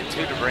me and wanted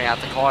 2 to bring out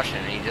the caution,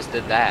 and he just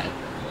did that.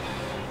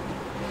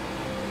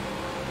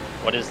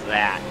 What is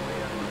that?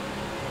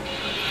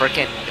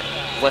 Frickin'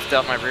 lift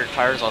up my rear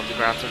tires off the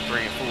ground to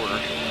 3 and 4.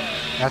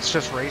 That's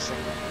just racing.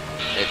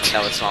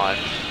 No, it's not.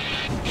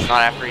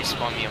 Not after he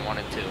spun me and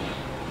wanted 2.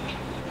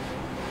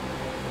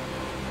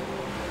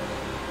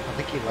 I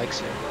think he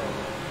likes it.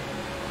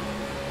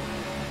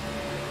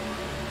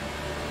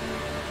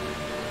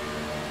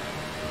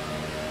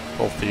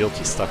 Both fields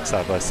just stuck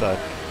side by side.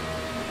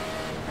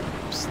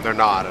 They're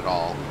not at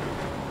all.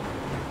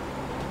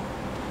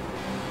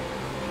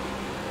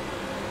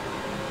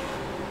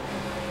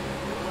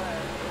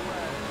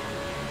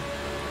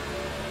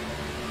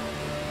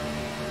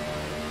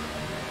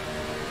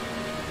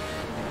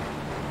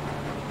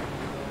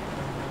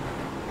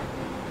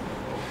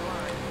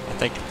 I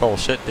think you're full of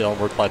shit, Dylan.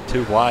 We're like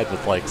 2 wide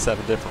with like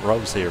 7 different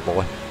rows here,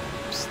 boy.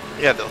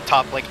 Yeah, the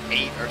top like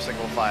 8 are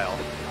single file.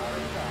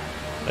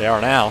 They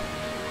are now.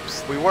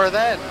 We were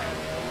then.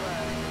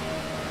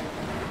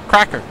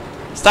 Cracker,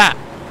 stop.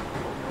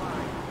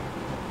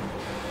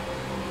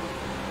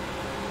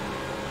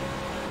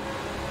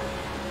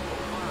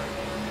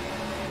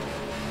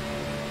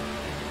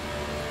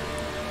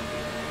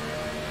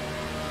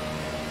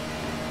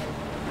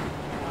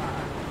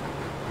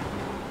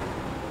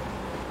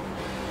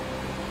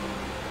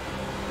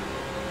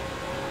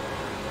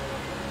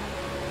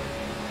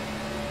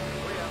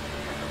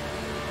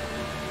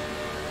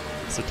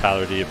 So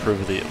Tyler, do you approve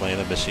of the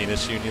Atlanta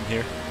Machinists Union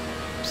here?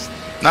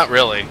 Not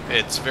really.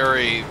 It's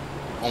very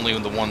only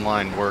when the one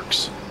line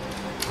works.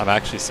 I'm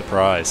actually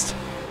surprised.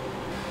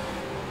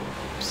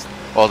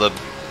 Well, the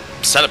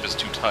setup is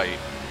too tight.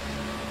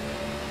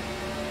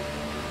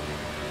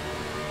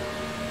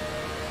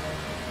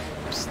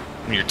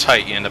 When you're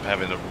tight, you end up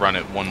having to run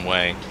it one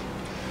way.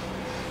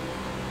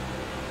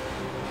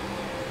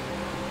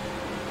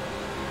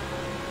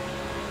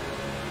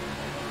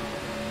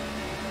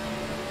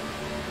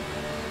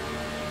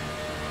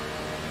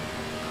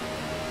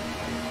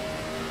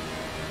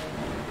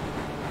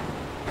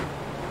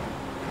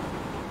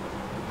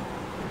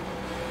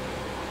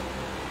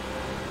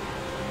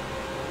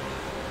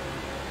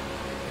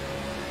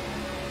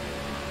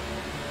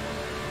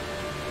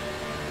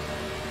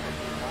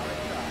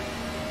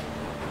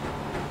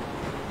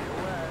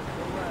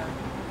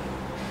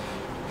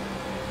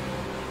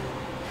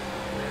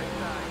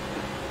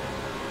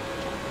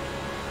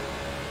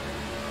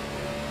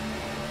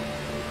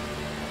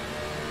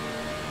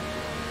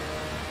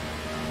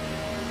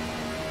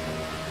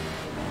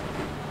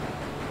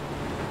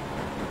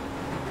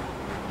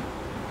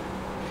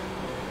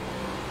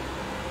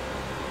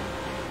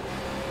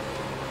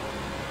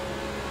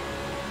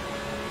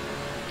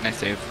 Nice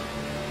save.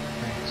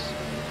 Thanks.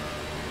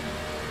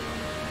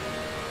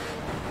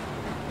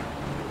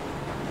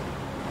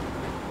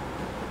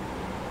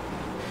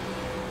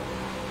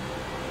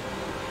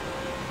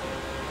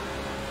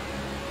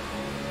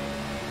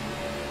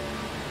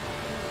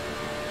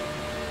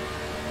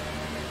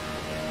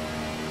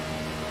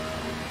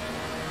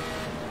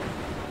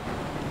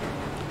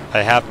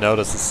 I have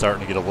noticed it's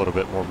starting to get a little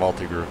bit more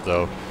multi-group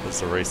though,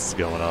 as the race is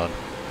going on.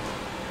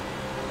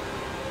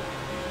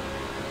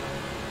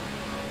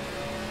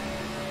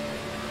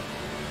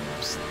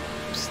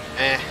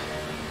 Eh.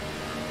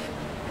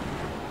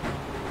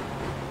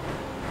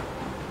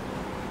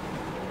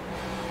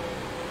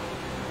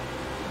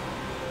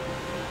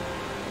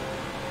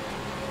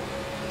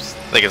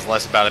 I think it's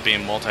less about it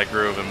being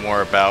multi-groove and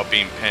more about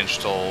being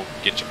pinched to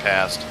get you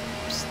past.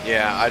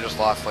 Yeah, I just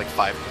lost like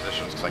 5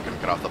 positions because I couldn't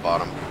get off the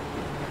bottom.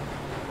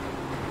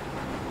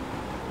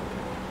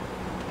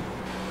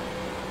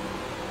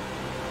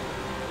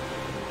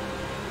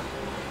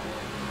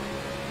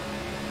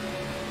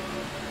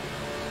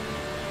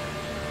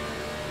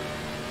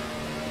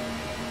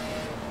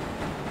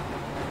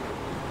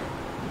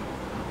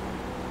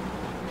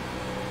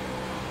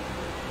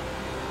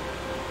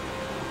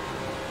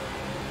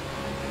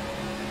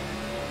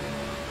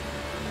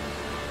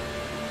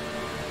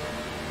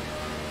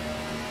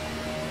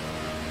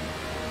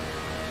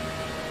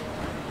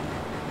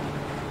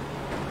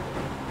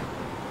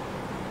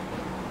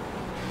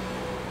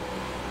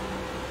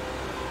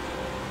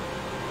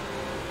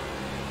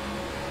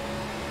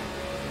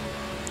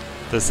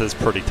 This is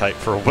pretty tight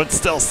for a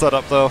WINSTEL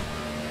setup though.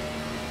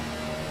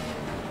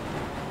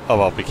 Oh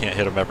well, we can't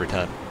hit him every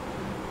time.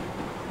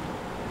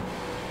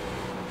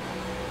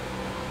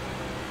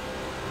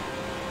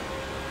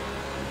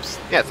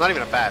 Yeah, it's not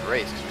even a bad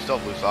race because we still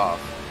have loose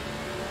off.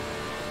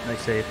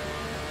 Nice save.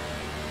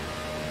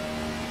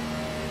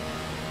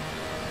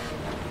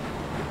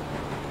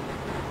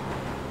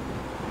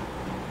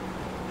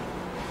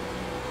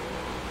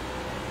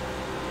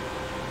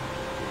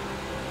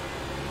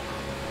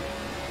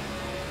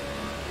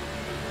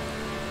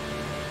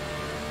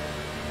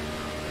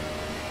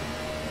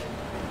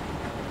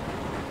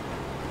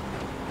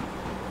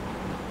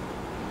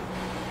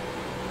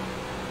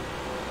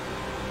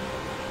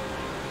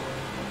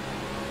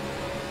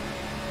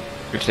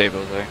 Good save,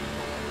 Jose.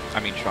 I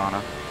mean,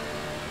 Shauna.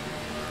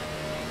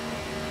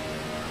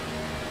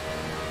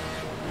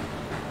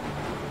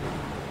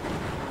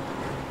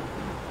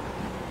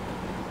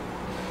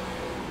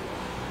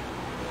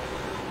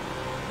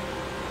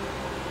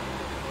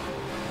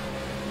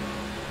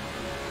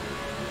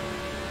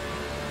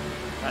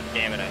 God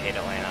damn it, I hate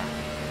Atlanta.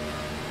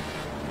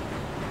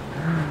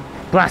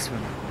 Blasphemy.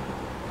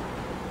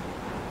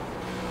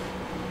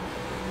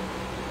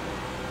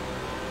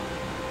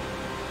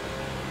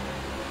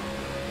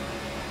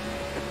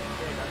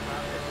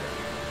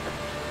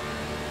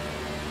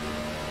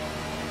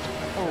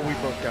 Oh, we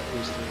both got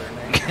loose through there,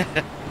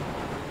 Nate.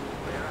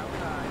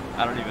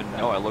 I don't even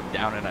know. I look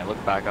down and I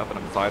look back up and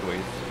I'm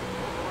sideways.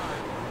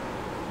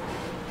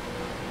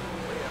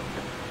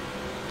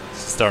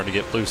 Starting to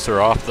get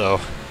looser off though.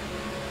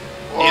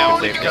 Well, Yeah,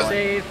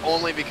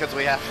 only because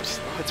we have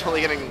to, it's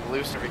only getting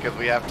looser because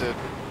we have to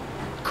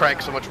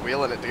crank so much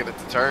wheel in it to get it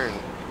to turn.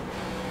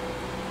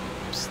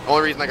 The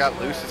only reason I got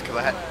loose is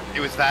because it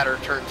was that or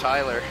turn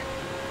Tyler.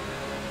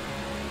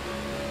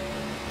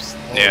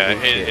 Yeah,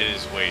 it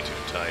is way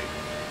too tight.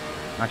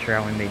 Not sure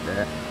how we made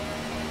that.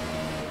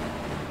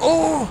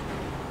 Oh!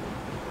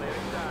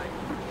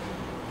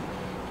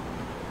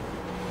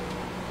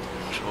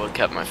 Should have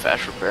kept my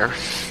fast repair.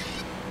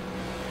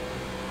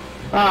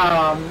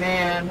 Oh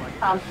man,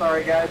 I'm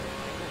sorry guys.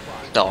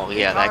 Oh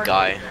yeah, that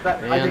guy.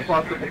 I just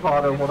lost the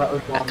Picado while that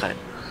was That wrong. guy.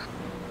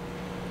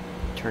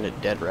 Turn it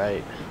dead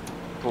right.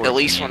 At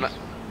least when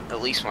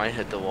I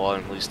hit the wall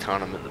and lose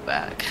time, I'm in the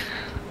back.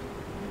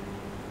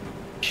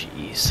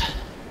 Jeez.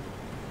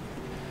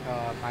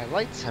 My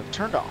lights have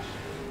turned off.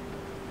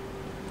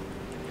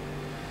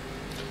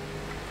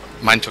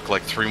 Mine took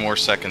like 3 more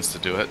seconds to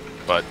do it,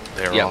 but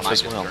they're Yeah, off mine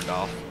as just well. turned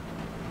off.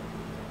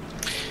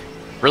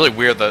 Really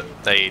weird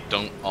that they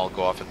don't all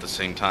go off at the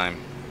same time.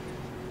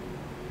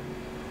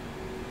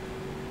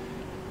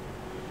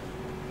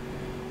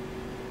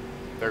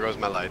 There goes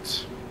my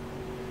lights.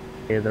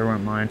 Yeah, there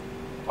weren't mine.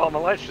 Oh, my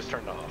lights just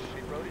turned off.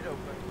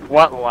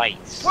 What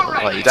lights? What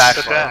right? Dash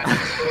The light.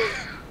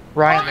 dash.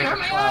 Ryan, Oh, there's a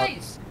my cloud.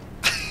 eyes!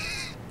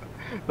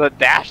 The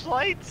dash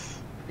lights?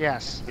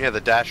 Yes. Yeah,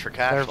 the dash for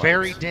cash. They're lights.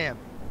 very dim.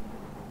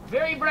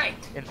 Very bright.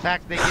 In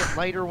fact, they get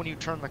lighter when you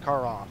turn the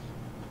car off.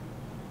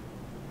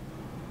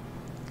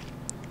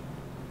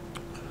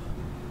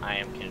 I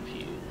am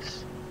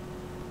confused.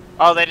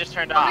 Oh, they just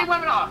turned Oh, they off.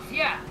 went off,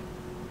 yeah.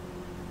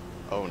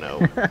 Oh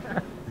no.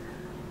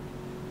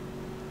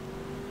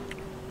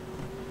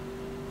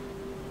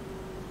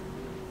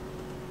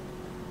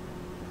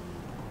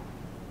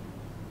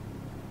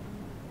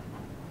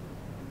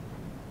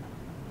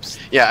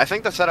 Yeah, I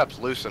think the setup's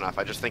loose enough.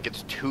 I just think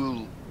it's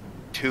too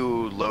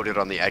loaded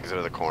on the exit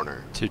of the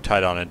corner. Too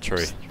tight on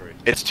entry.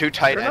 It's too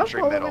tight You're not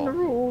entry following the middle.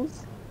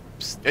 rules.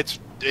 It's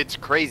it's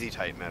crazy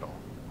tight middle.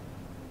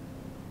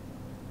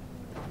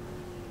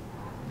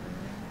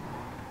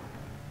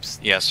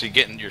 Yeah, so you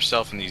get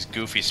yourself in these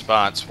goofy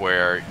spots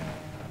where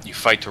you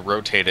fight to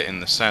rotate it in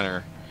the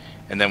center,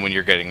 and then when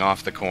you're getting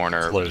off the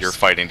corner, you're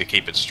fighting to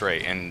keep it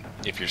straight. And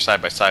if you're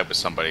side by side with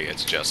somebody,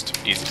 it's just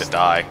easy to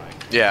die.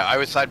 Yeah, I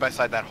was side by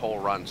side that whole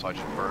run, so I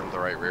just burned the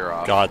right rear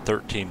off. God,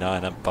 13.9,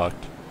 I'm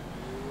fucked.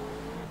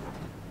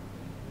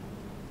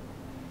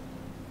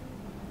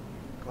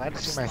 Glad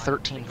to see my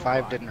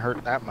 13.5 didn't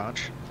hurt that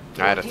much.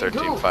 I had a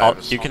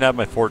 13.5. You can have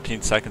my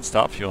 14-second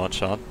stop if you want,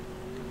 Sean.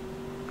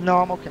 No,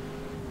 I'm okay.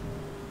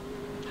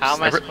 How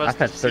am I supposed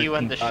to see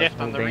when the shift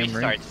on the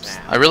restarts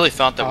now? I really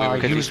thought that we were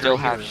Because you still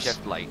have ears.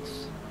 shift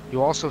lights.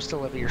 You also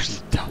still have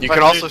ears. You can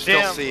also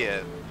still see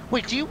it.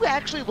 Wait, do you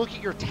actually look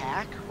at your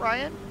tack,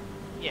 Ryan?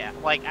 Yeah,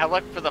 like I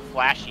look for the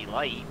flashy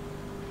light.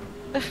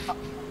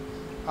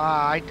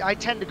 I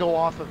tend to go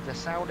off of the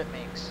sound it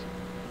makes.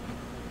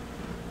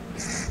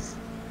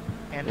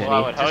 And Well,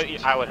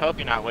 I would hope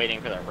you're not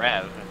waiting for the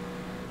rev.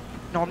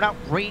 No, I'm not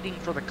waiting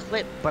for the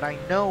clip, but I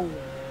know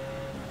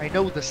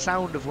the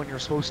sound of when you're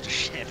supposed to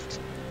shift.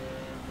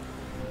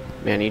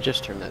 Man, you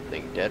just turned that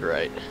thing dead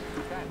right.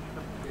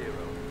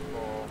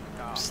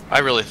 I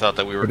really thought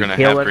that we were Did he going to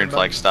kill have green everybody?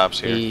 flag stops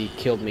here. He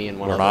killed me in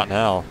one We're other. not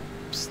now.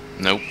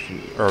 Nope.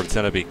 Or it's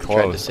going to be Tried to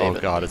close. save Oh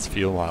it. god, it's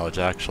fuel mileage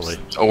actually.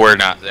 Oh, we're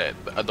not.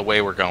 The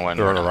way we're going,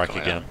 We're we're in a not wreck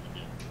going again.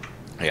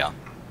 out. Yeah.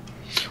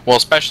 Well,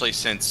 especially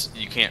since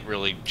you can't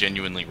really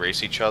genuinely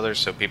race each other,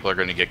 so people are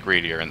going to get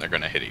greedier and they're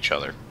going to hit each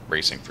other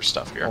racing for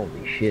stuff here.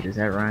 Holy shit, is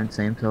that Ryan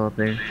Samsel up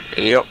there?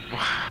 Yep.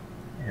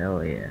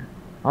 Hell yeah.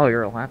 Oh,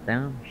 you're a lap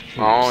down?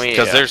 Oh, yeah.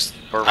 Because there's,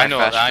 Or I my know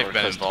that fast I've forward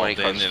been says 20 involved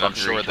in, cars and I'm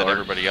fucking sure that retard.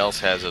 everybody else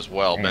has as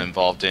well, been Man.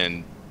 involved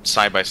in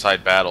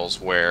side-by-side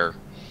battles where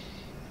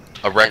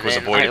a wreck And was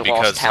then avoided I lost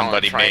because talent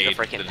somebody trying to made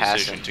frickin' the pass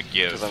decision him to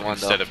give 'cause I wanted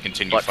instead to of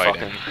continue butt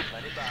fighting.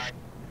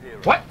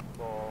 What?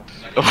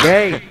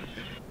 Yay!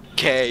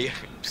 Okay.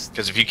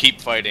 Because if you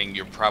keep fighting,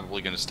 you're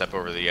probably going to step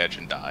over the edge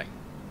and die.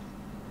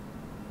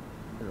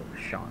 Little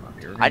Sean up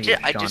here. We're I gonna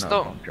get just Sean up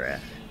don't. on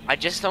draft. I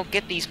just don't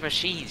get these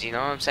machines. You know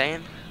what I'm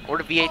saying? Or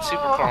the V8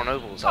 Supercar on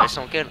ovals. I just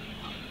don't get them.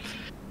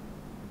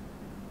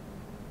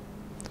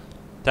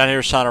 Down here,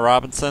 Shauna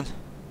Robinson.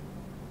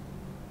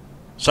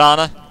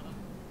 Shauna?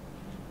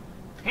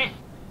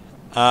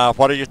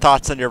 What are your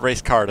thoughts on your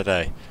race car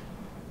today?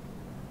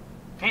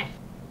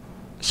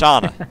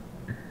 Shauna?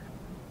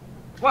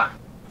 What?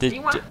 Did, Do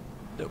you want?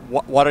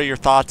 what are your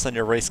thoughts on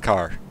your race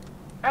car?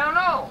 I don't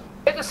know.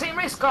 It's the same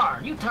race car.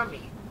 You tell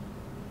me.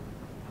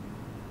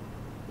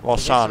 Well,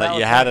 Is it Shauna, valid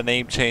you had time? a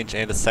name change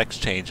and a sex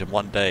change in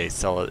one day,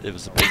 so it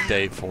was a big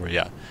day for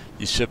you.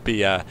 You should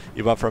be,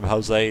 you went from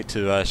Jose to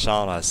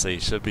Shauna, so you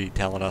should be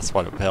telling us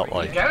what it felt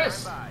like.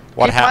 Garrus?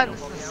 What Hey, happened?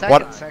 fine, this is the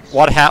second sex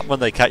What change. happened when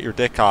they cut your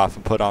dick off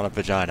and put on a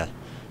vagina?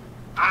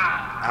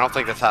 I don't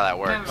think that's how that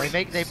works.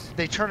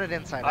 They turn it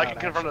inside I out. can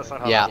confirm that's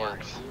not how Yeah. that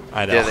works.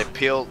 I know. Yeah,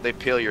 they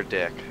peel your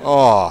dick.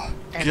 Oh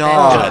And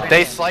God! then-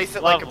 They slice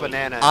it like a Lovely.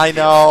 banana. and I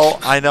peel know.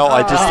 I know.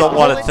 I just They don't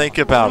want pull to it think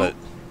about it.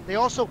 They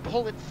also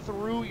pull it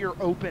through your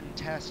open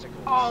testicles.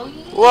 Oh,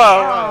 yeah.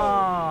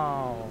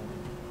 Whoa!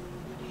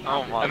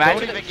 Oh my Don't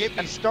Imagine even get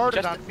me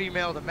started on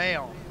female to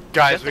male. it.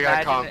 Guys, Just we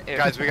gotta imagine if-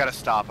 guys, we gotta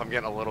stop. I'm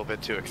getting a little bit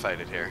too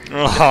excited here.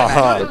 Let's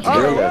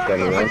do this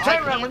anyway.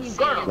 Turn around when you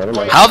girl. Let him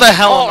know. How the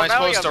hell Oh, am I now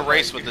we supposed have to the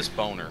race break. with this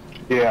boner?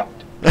 Yeah.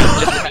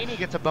 He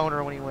gets a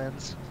boner when he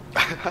wins.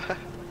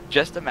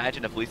 Just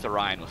imagine if Lisa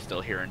Ryan was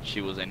still here and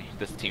she was in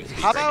this team's speed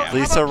How right about- now.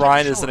 Lisa Kim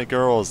Ryan Short? isn't a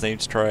girl. His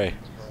name's Trey.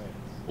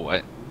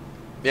 What?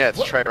 Yeah,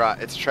 it's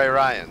Trey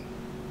Ryan.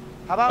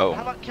 How about Oh.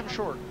 how about Kim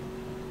Short?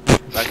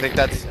 I think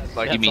that's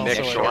like That's Nick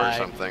also a Short or guy.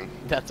 something.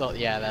 That's all.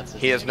 Yeah, that's.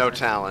 His He has name. no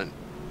talent.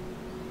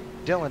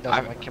 Dylan doesn't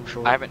I've- like Kim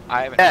Short. I haven't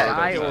Yeah, heard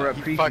I of, or a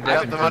He fucked up the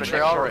heard of Nick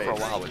Montreal Short race. for a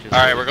while, which is All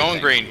right, really we're good going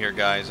thing. green here,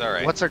 guys. All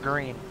right. What's a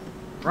green?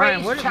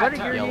 Ryan, what did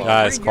your Yellow. name,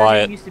 Guys, what did your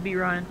quiet. name used to be,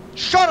 Ryan?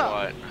 Shut up!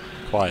 What?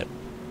 Quiet.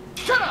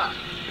 Shut up!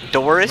 Ryan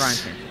Doris?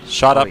 Samsel.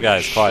 Shut up, Oh,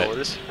 guys. Quiet.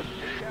 Doris?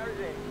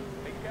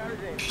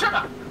 Shut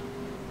up!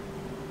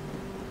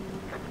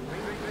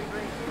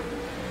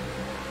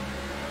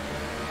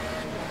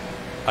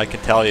 I can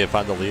tell you if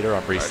I'm the leader,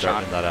 I'm Sean.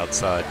 restarting that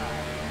outside.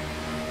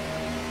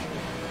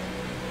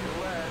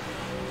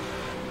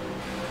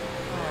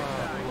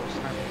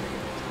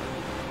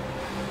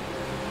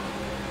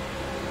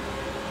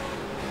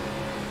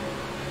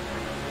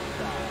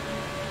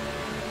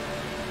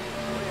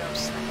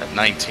 At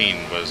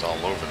 19 was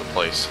all over the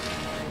place.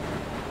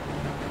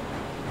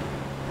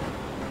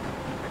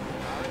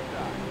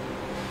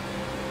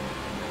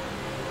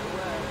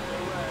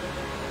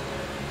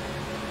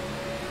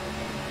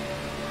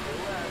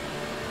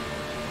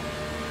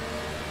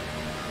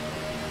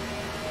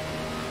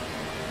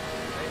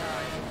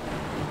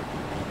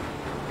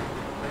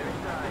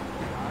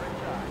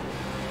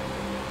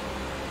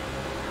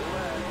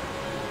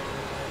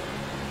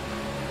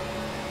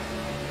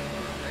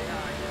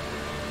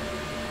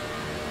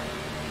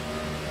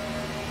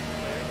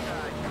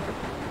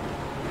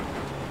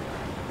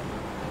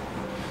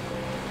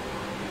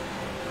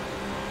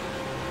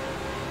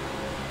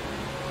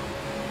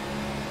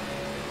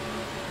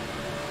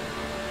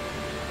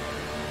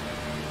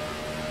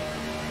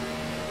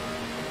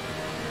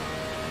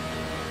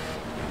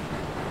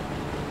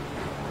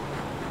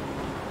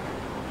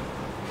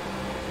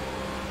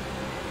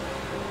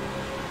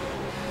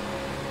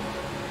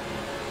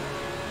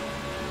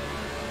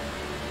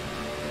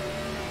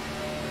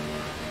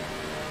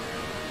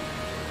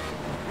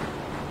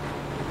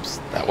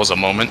 was a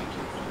moment.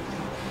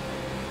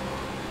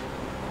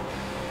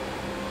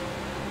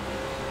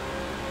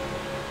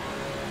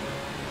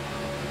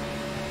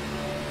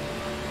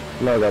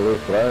 No, I got loose,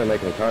 but I didn't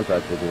make any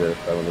contact with you there,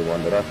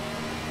 71, did I?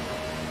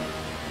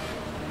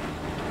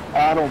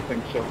 I don't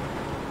think so.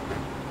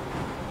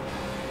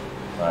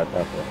 Alright,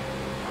 that's it.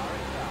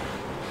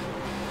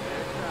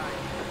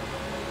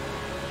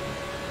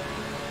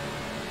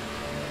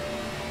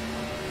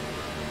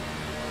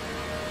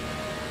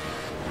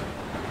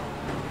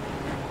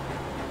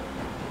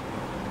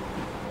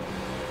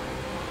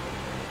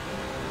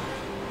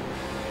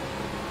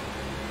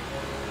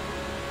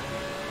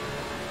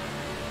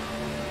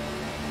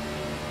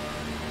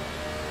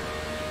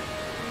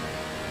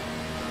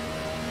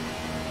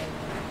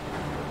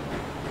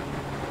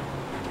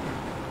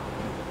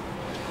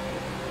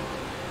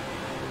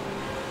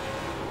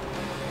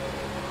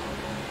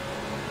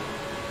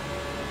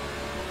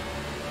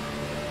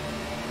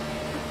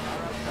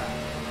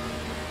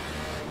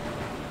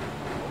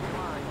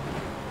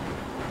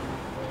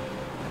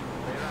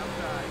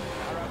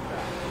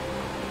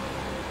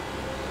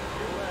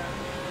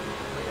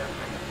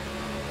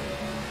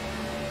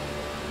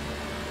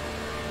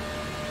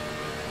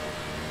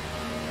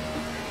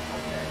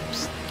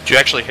 Did you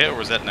actually hit, or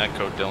was that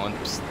netcode, Dylan?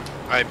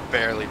 I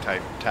barely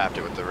tapped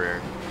it with the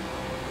rear.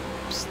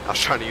 I was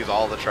trying to use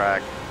all the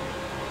track.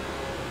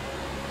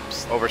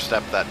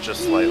 Overstepped that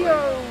just slightly.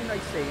 Yo,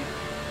 nice save.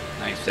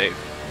 Nice save.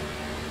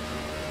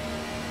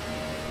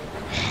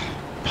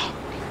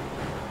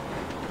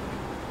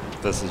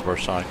 This is where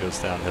Sean goes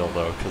downhill,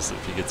 though, because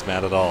if he gets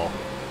mad at all,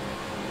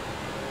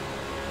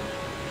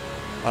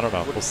 I don't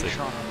know. We'll see.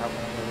 Sean on that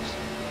one of those.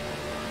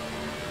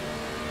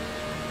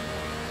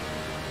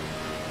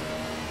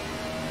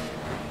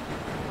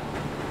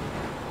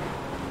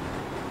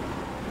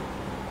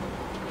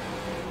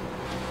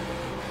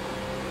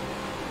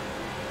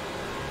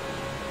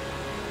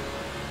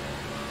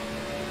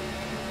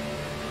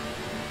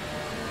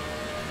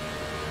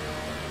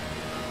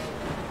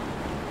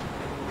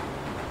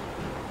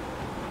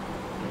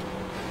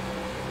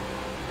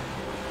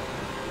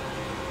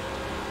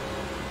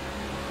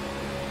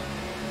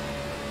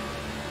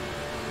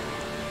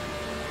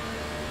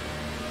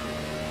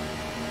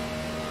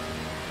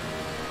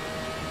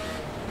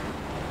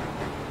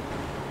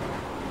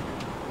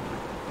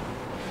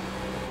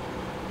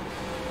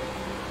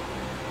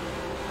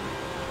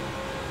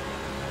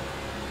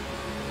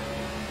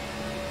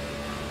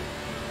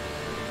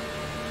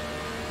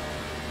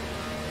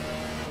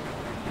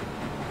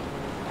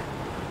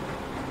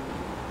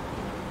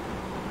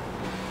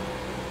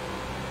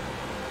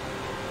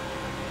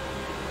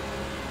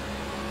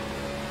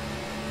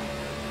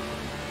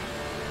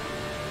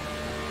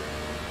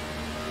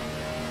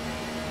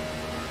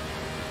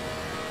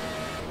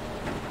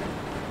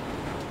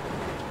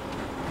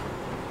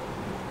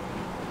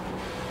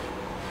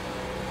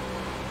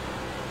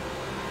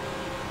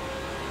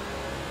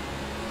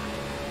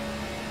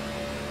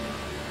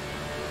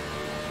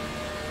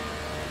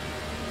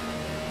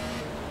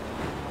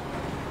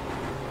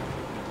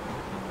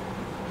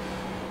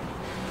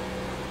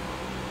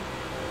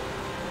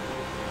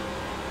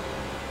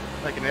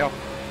 Thank you, Neil.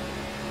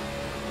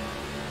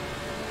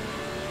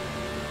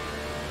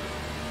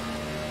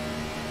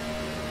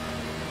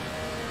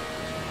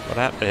 What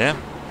happened to him?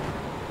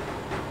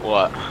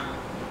 What?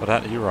 What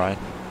happened to you, Ryan?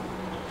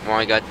 Well,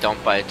 I got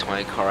dumped by a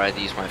 20 car. I had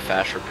to use my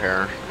fast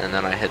repair, and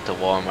then I hit the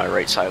wall and my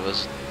right side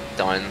was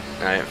done.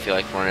 And I didn't feel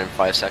like running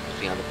 5 seconds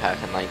behind the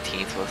pack in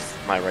 19th with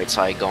my right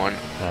side going.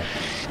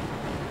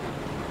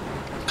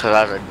 Because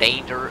I was a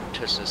danger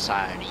to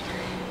society.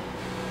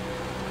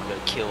 I'm going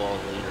to kill all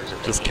the leaders.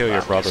 If Just kill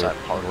your brother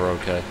and we're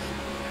okay.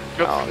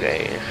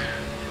 Okay.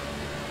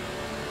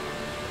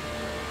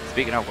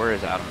 Speaking of, where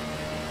is Adam?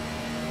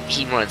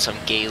 He won some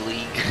gay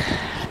league.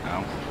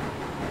 Oh.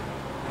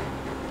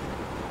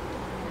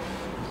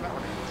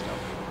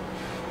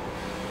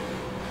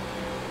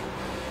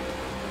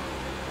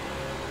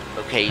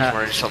 Okay, he's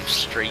running some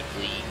street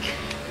league.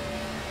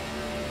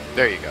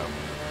 There you go.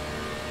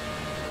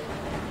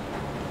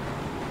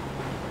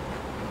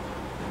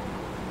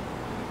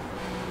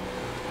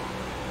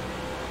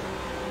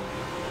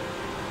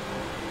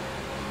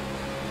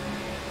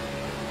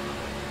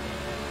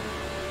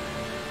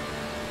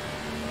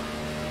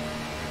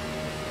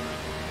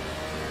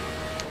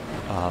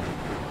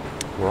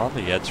 We're on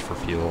the edge for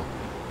fuel.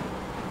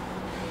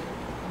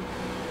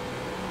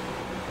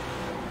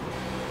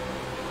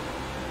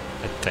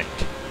 I think.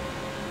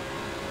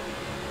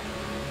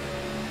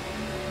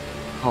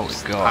 Holy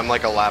God. I'm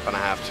like a lap and a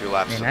half, 2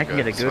 laps. Man, I can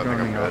get a so good I think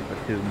running I'm off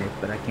of 2, Nick,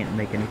 but I can't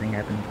make anything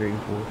happen in 3 or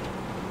 4.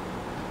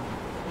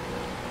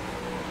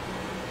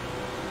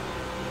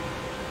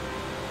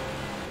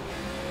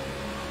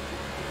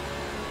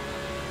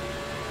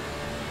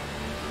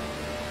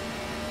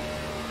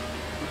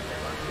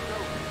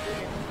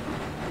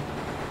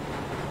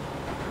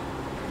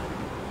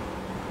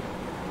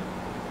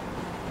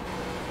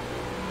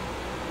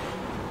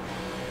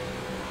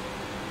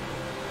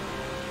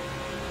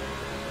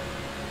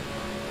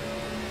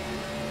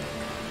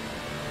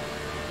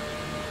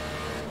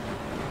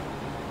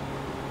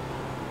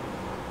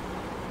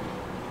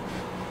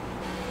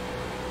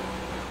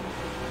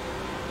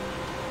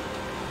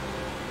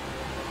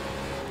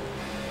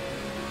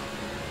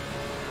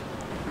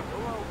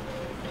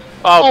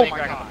 Oh, Oh big my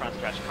wreck God. on the front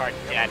stretch. Car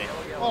dead.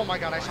 Oh my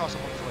god, I saw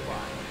someone flip.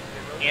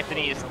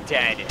 Anthony is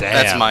dead. Damn.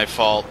 That's my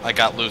fault. I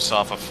got loose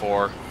off of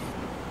 4.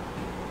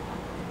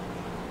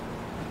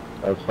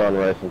 That was fun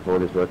racing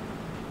 40s with.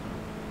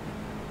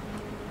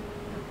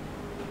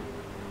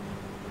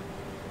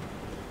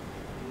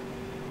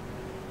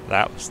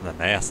 That was the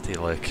nasty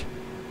lick.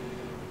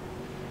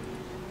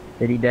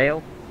 Did he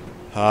Dale?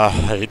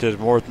 He did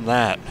more than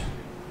that.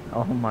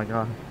 Oh my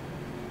god.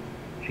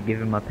 Should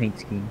give him my paint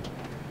scheme.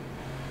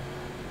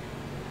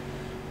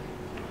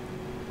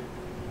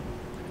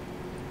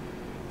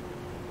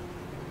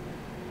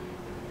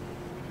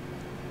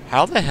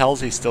 How the hell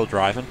is he still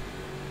driving?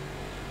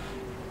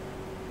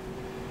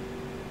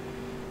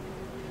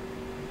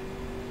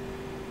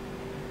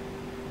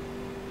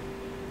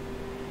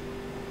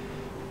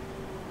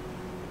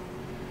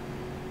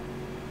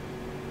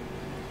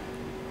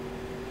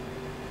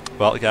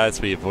 Well, guys,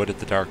 we avoided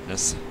the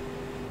darkness.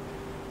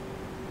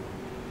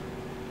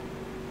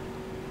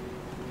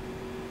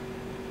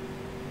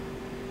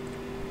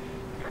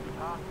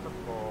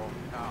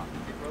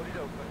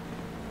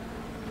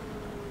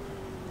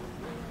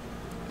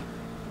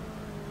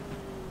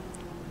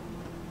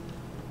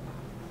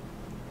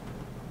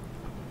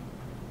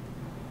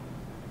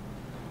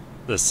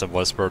 This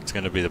Westport's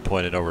going to be the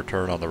point of no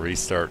return on the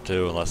restart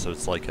too, unless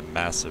it's like a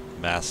massive,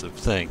 massive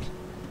thing.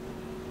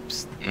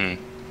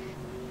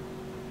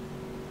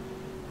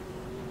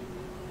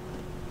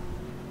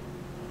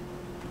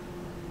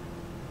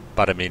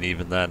 But I mean,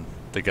 even then,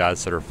 the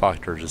guys that are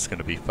fucked are just going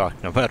to be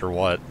fucked no matter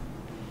what.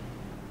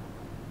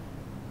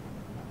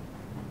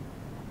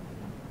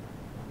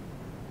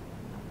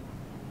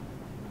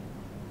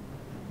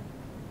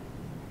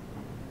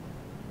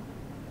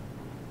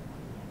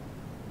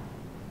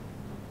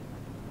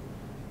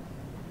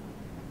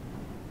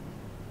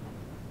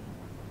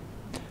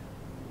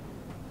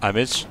 I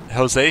mean,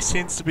 Jose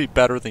seems to be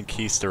better than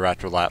Keister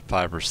after lap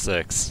 5 or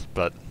 6,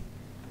 but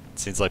it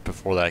seems like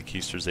before that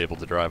Keister's able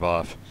to drive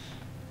off.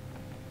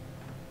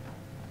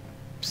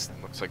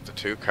 Looks like the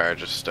 2 car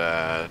just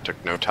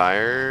took no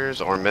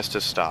tires or missed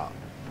his stop.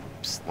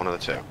 One of the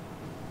 2.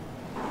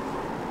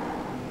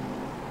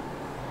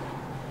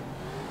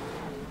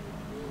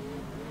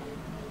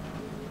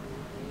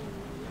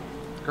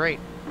 Great.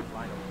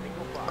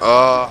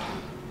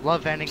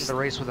 Love ending the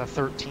race with a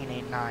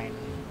 13.89.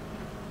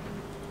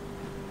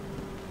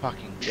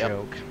 Fucking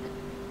joke.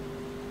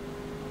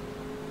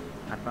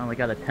 I finally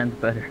got a 10th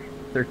better.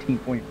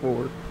 13.4.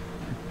 Well,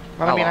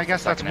 I mean, I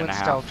guess that's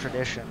WINSTEL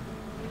tradition.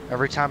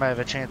 Every time I have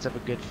a chance of a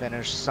good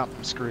finish,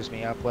 something screws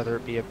me up, whether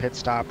it be a pit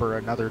stop or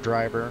another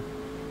driver.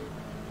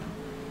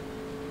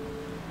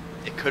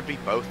 It could be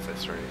both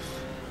this race.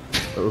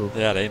 Oh.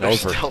 Yeah, it ain't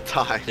There's over. still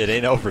time. It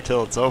ain't over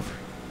till it's over.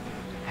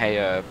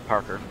 Hey,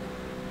 Parker.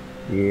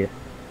 Yeah.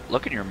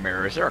 Look in your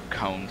mirror. Is there a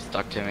cone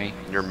stuck to me?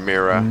 Your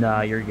mirror.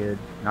 Nah, you're good.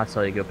 I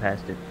saw you go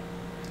past it.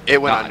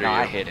 It went under you.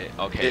 I hit it.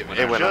 Okay. It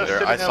went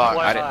under. I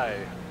saw.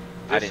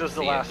 This is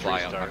the last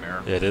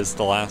restart. It is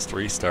the last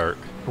restart.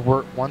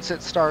 Once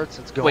it starts,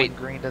 it's going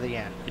green to the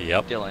end.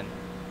 Yep. Dylan.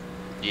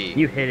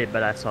 You hit it,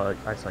 but I saw you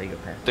go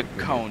past The it.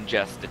 cone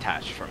just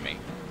detached from me.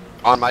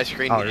 On my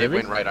screen, Oh, it really?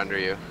 went right under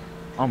you.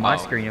 On my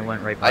screen, it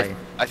went right by you.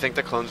 I think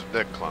the cones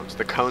are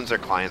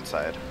client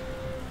side.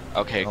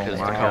 Okay, because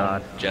Oh the my cone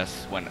God.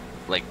 just went,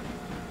 like,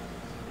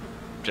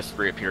 just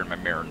reappeared in my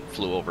mirror and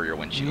flew over your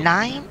windshield.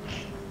 9?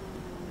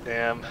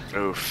 Damn.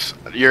 Oof.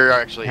 You're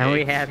actually. And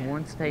we 8th. had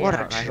one stay What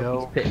a out. I hope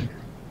joke. he's pitting.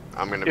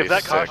 I'm gonna If be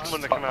that 6th. caution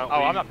wouldn't have come out,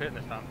 Oh, I'm not pitting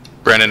this time.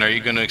 Brandon, are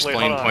you going to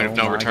explain hold on. point of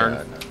no my return?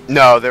 God.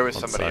 No, there was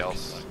One somebody sec.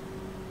 else.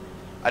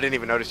 I didn't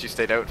even notice you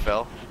stayed out,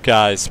 Phil.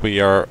 Guys, we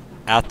are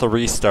at the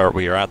restart.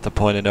 We are at the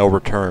point of no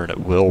return. It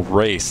will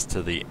race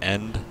to the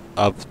end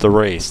of the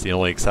race. The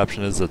only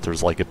exception is that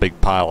there's like a big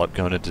pile up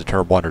going into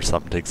turn 1 or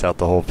something, takes out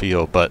the whole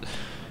field. But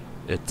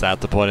it's at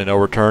the point of no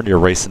return. You're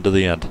racing to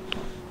the end.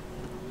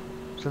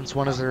 Since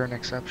when is there an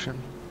exception?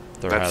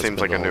 That seems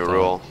like a new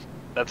rule.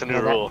 That's a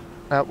new rule.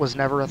 That was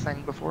never a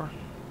thing before?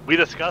 We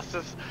discussed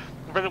this.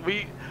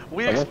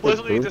 We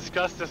explicitly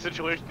discussed the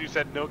situation. You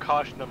said no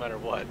caution no matter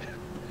what.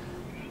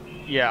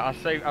 Yeah,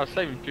 I was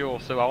saving fuel,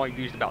 so I only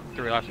used about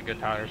 3 laps of good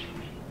tires.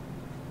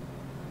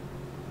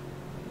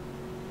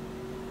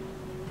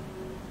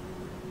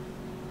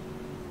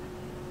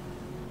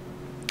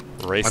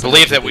 I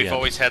believe that we've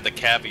always had the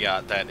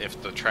caveat that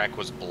if the track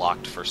was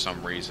blocked for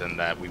some reason,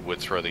 that we would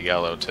throw the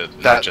yellow to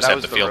not just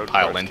have the field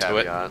pile into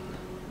it.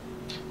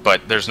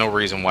 But there's no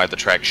reason why the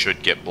track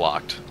should get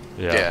blocked.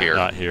 Yeah, here.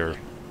 not here.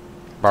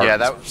 Yeah,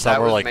 that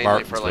somewhere was like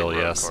mainly for Martinsville, like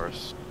road yes.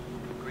 course.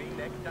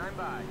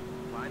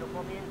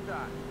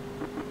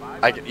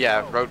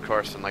 Yeah, road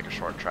course and like a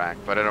short track,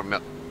 but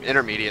an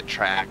intermediate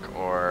track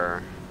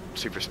or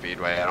super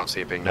speedway, I don't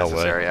see it being No way.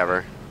 necessary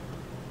ever.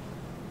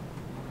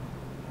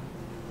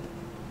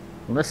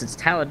 Unless it's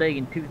Talladega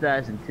in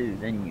 2002,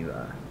 then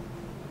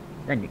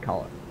you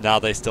call it. Now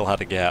they still had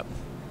a gap.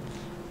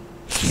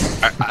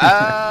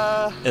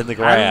 In the I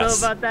grass.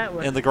 don't know about that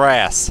one. In the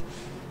grass.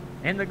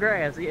 In the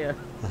grass, yeah.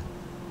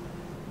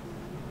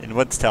 In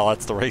WINSTEL,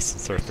 that's the racing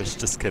surface.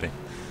 Just kidding.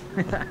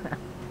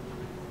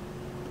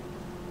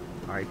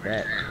 Alright,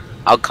 bet.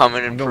 I'll come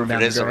in and going prove it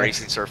down is the a drag.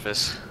 racing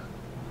surface.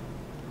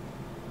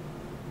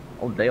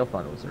 Old Dale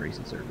thought it was a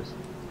racing service.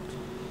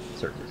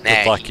 Surface.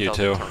 Nah, luck, he you thought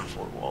two. the turn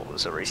 4 wall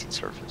was a racing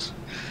surface.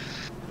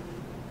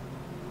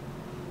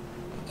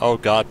 Oh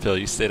God, Phil,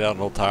 you stayed out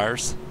on old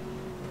tires?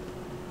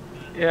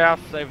 Yeah, I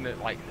was saving it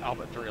like all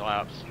but 3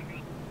 laps.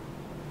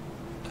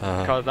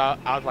 Because I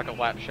was like a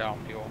lap short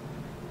on fuel.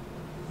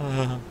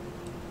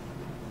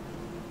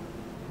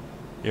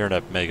 You're in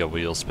a mega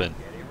wheel spin.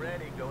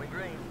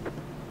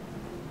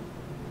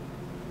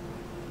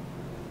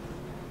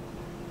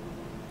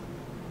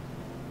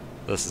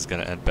 This is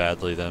gonna end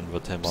badly then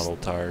with him on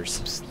old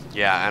tires.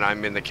 Yeah, and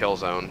I'm in the kill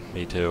zone.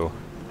 Me too.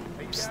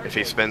 If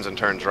he spins and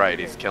turns right,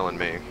 he's killing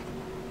me.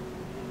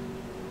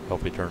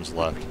 Hope he turns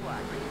left.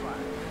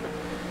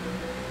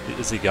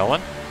 Is he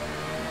going?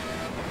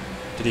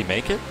 Did he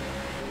make it?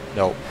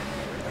 No.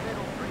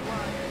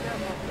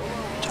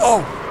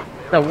 Oh!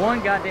 The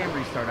one goddamn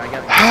restart I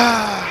got.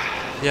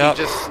 Yep.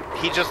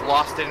 He just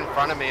lost it in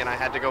front of me, and I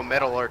had to go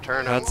middle or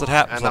turn him. That's what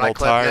happens and then on I old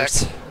clipped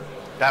tires. Nick.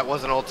 That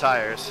wasn't old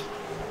tires.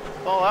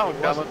 Oh,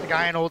 that wasn't the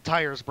guy in old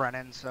tires,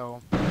 Brennan.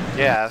 So.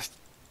 Yeah.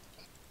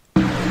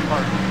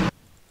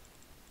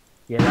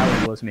 Yeah, that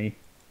one was me.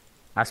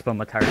 I spun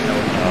my tires. Then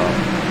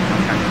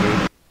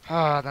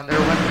there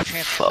went the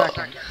chance for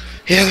second.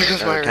 Yeah, there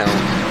goes my round.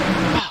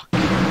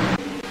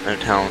 No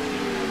talent.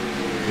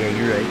 Yeah,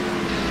 you're right.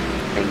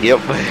 And yep.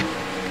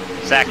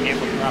 Zach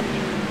Campbell dropped me.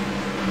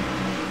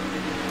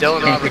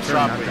 Dylan Roberts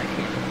dropped me.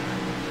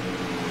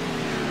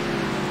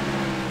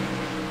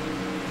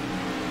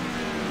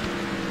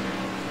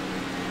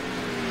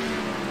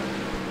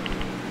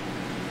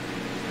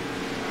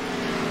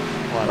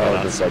 Well, I'm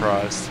not just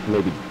surprised.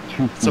 Like maybe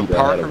 2 feet So ahead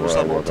Parker of was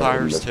where I on old was on the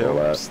tires missile too?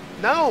 lap.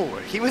 No,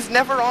 he was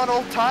never on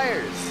old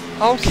tires.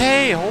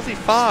 Okay, holy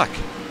fuck.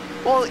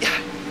 Well,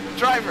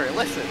 driver,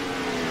 listen.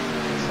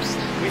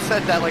 We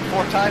said that like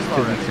 4 times 2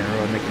 already. weeks in a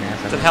row making ass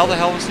out Then of how the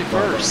hell was he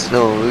first?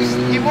 No,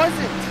 He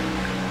wasn't.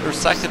 Or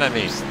second, I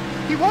mean.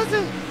 He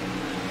wasn't.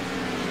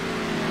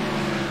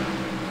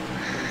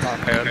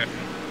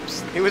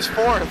 He was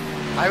 4th.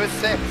 I was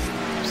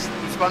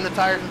 6th. He spun the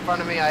tires in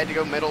front of me. I had to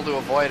go middle to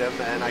avoid him,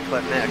 and I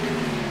clipped Nick.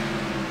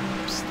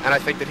 And I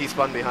think that he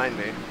spun behind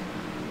me.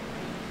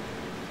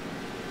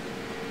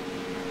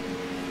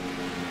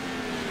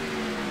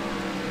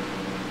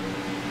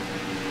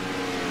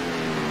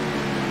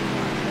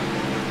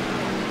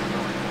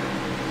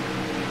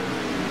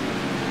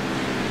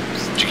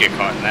 Did you get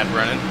caught in that,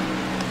 Brennan?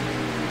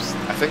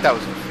 I think that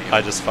was the field.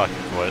 I just fucking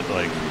quit.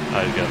 Like,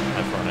 I got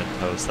my front end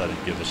toast. I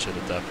didn't give a shit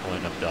at that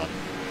point. I'm done.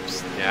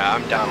 Yeah,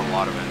 I'm down a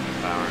lot of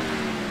engine power.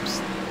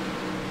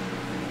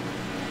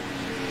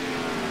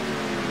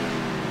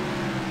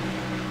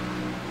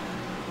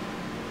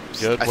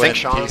 Good I win, think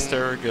Sean-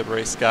 Keister. Good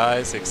race,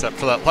 guys. Except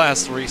for that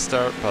last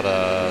restart, but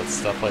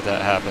stuff like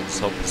that happens.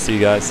 Hope to see you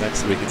guys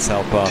next week in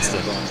South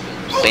Boston.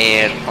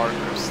 Ban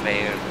Parker's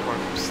ban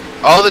Parker's.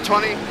 Oh, the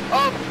 20.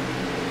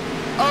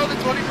 Oh, the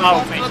 20 was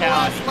off for the fatality.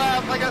 last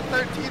lap. I got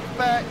 13th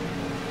back.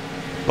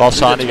 Well,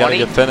 Sean, you got a 20?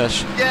 good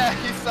finish. Yeah,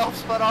 he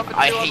self-spun off at 2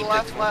 I on hate the the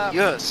last lap.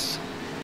 Yes.